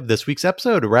end of this week's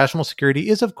episode. Rational Security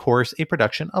is, of course, a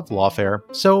production of Lawfare.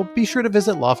 So be sure to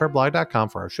visit lawfareblog.com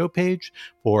for our show page,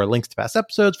 for links to past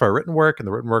episodes, for our written work and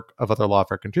the written work of other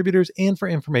Lawfare contributors, and for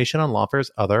information on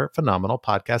Lawfare's other phenomenal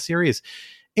podcast series.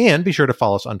 And be sure to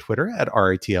follow us on Twitter at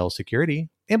RATL Security.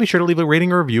 And be sure to leave a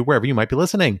rating or review wherever you might be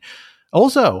listening.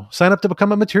 Also, sign up to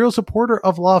become a material supporter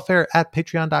of Lawfare at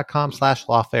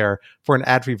patreon.com/lawfare for an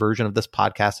ad-free version of this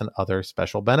podcast and other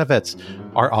special benefits.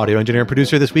 Our audio engineer and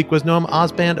producer this week was Noam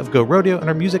Osband of Go Rodeo, and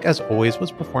our music, as always, was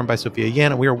performed by Sophia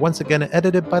Yan, and we are once again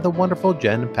edited by the wonderful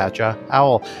Jen Pacha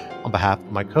Howell. On behalf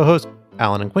of my co-host,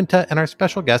 Alan and Quinta, and our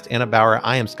special guest, Anna Bauer,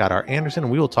 I am Scott R. Anderson,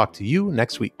 and we will talk to you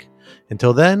next week.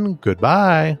 Until then,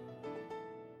 goodbye.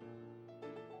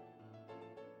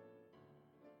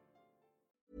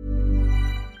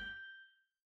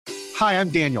 Hi, I'm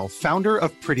Daniel, founder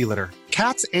of Pretty Litter.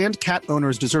 Cats and cat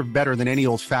owners deserve better than any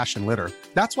old-fashioned litter.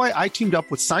 That's why I teamed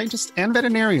up with scientists and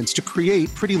veterinarians to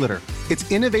create Pretty Litter.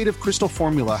 Its innovative crystal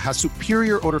formula has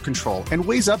superior odor control and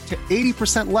weighs up to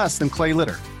 80% less than clay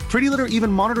litter. Pretty Litter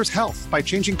even monitors health by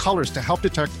changing colors to help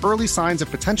detect early signs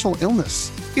of potential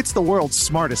illness. It's the world's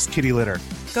smartest kitty litter.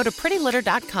 Go to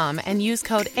prettylitter.com and use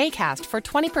code ACAST for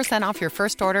 20% off your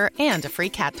first order and a free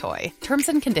cat toy. Terms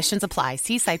and conditions apply.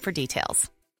 See site for details.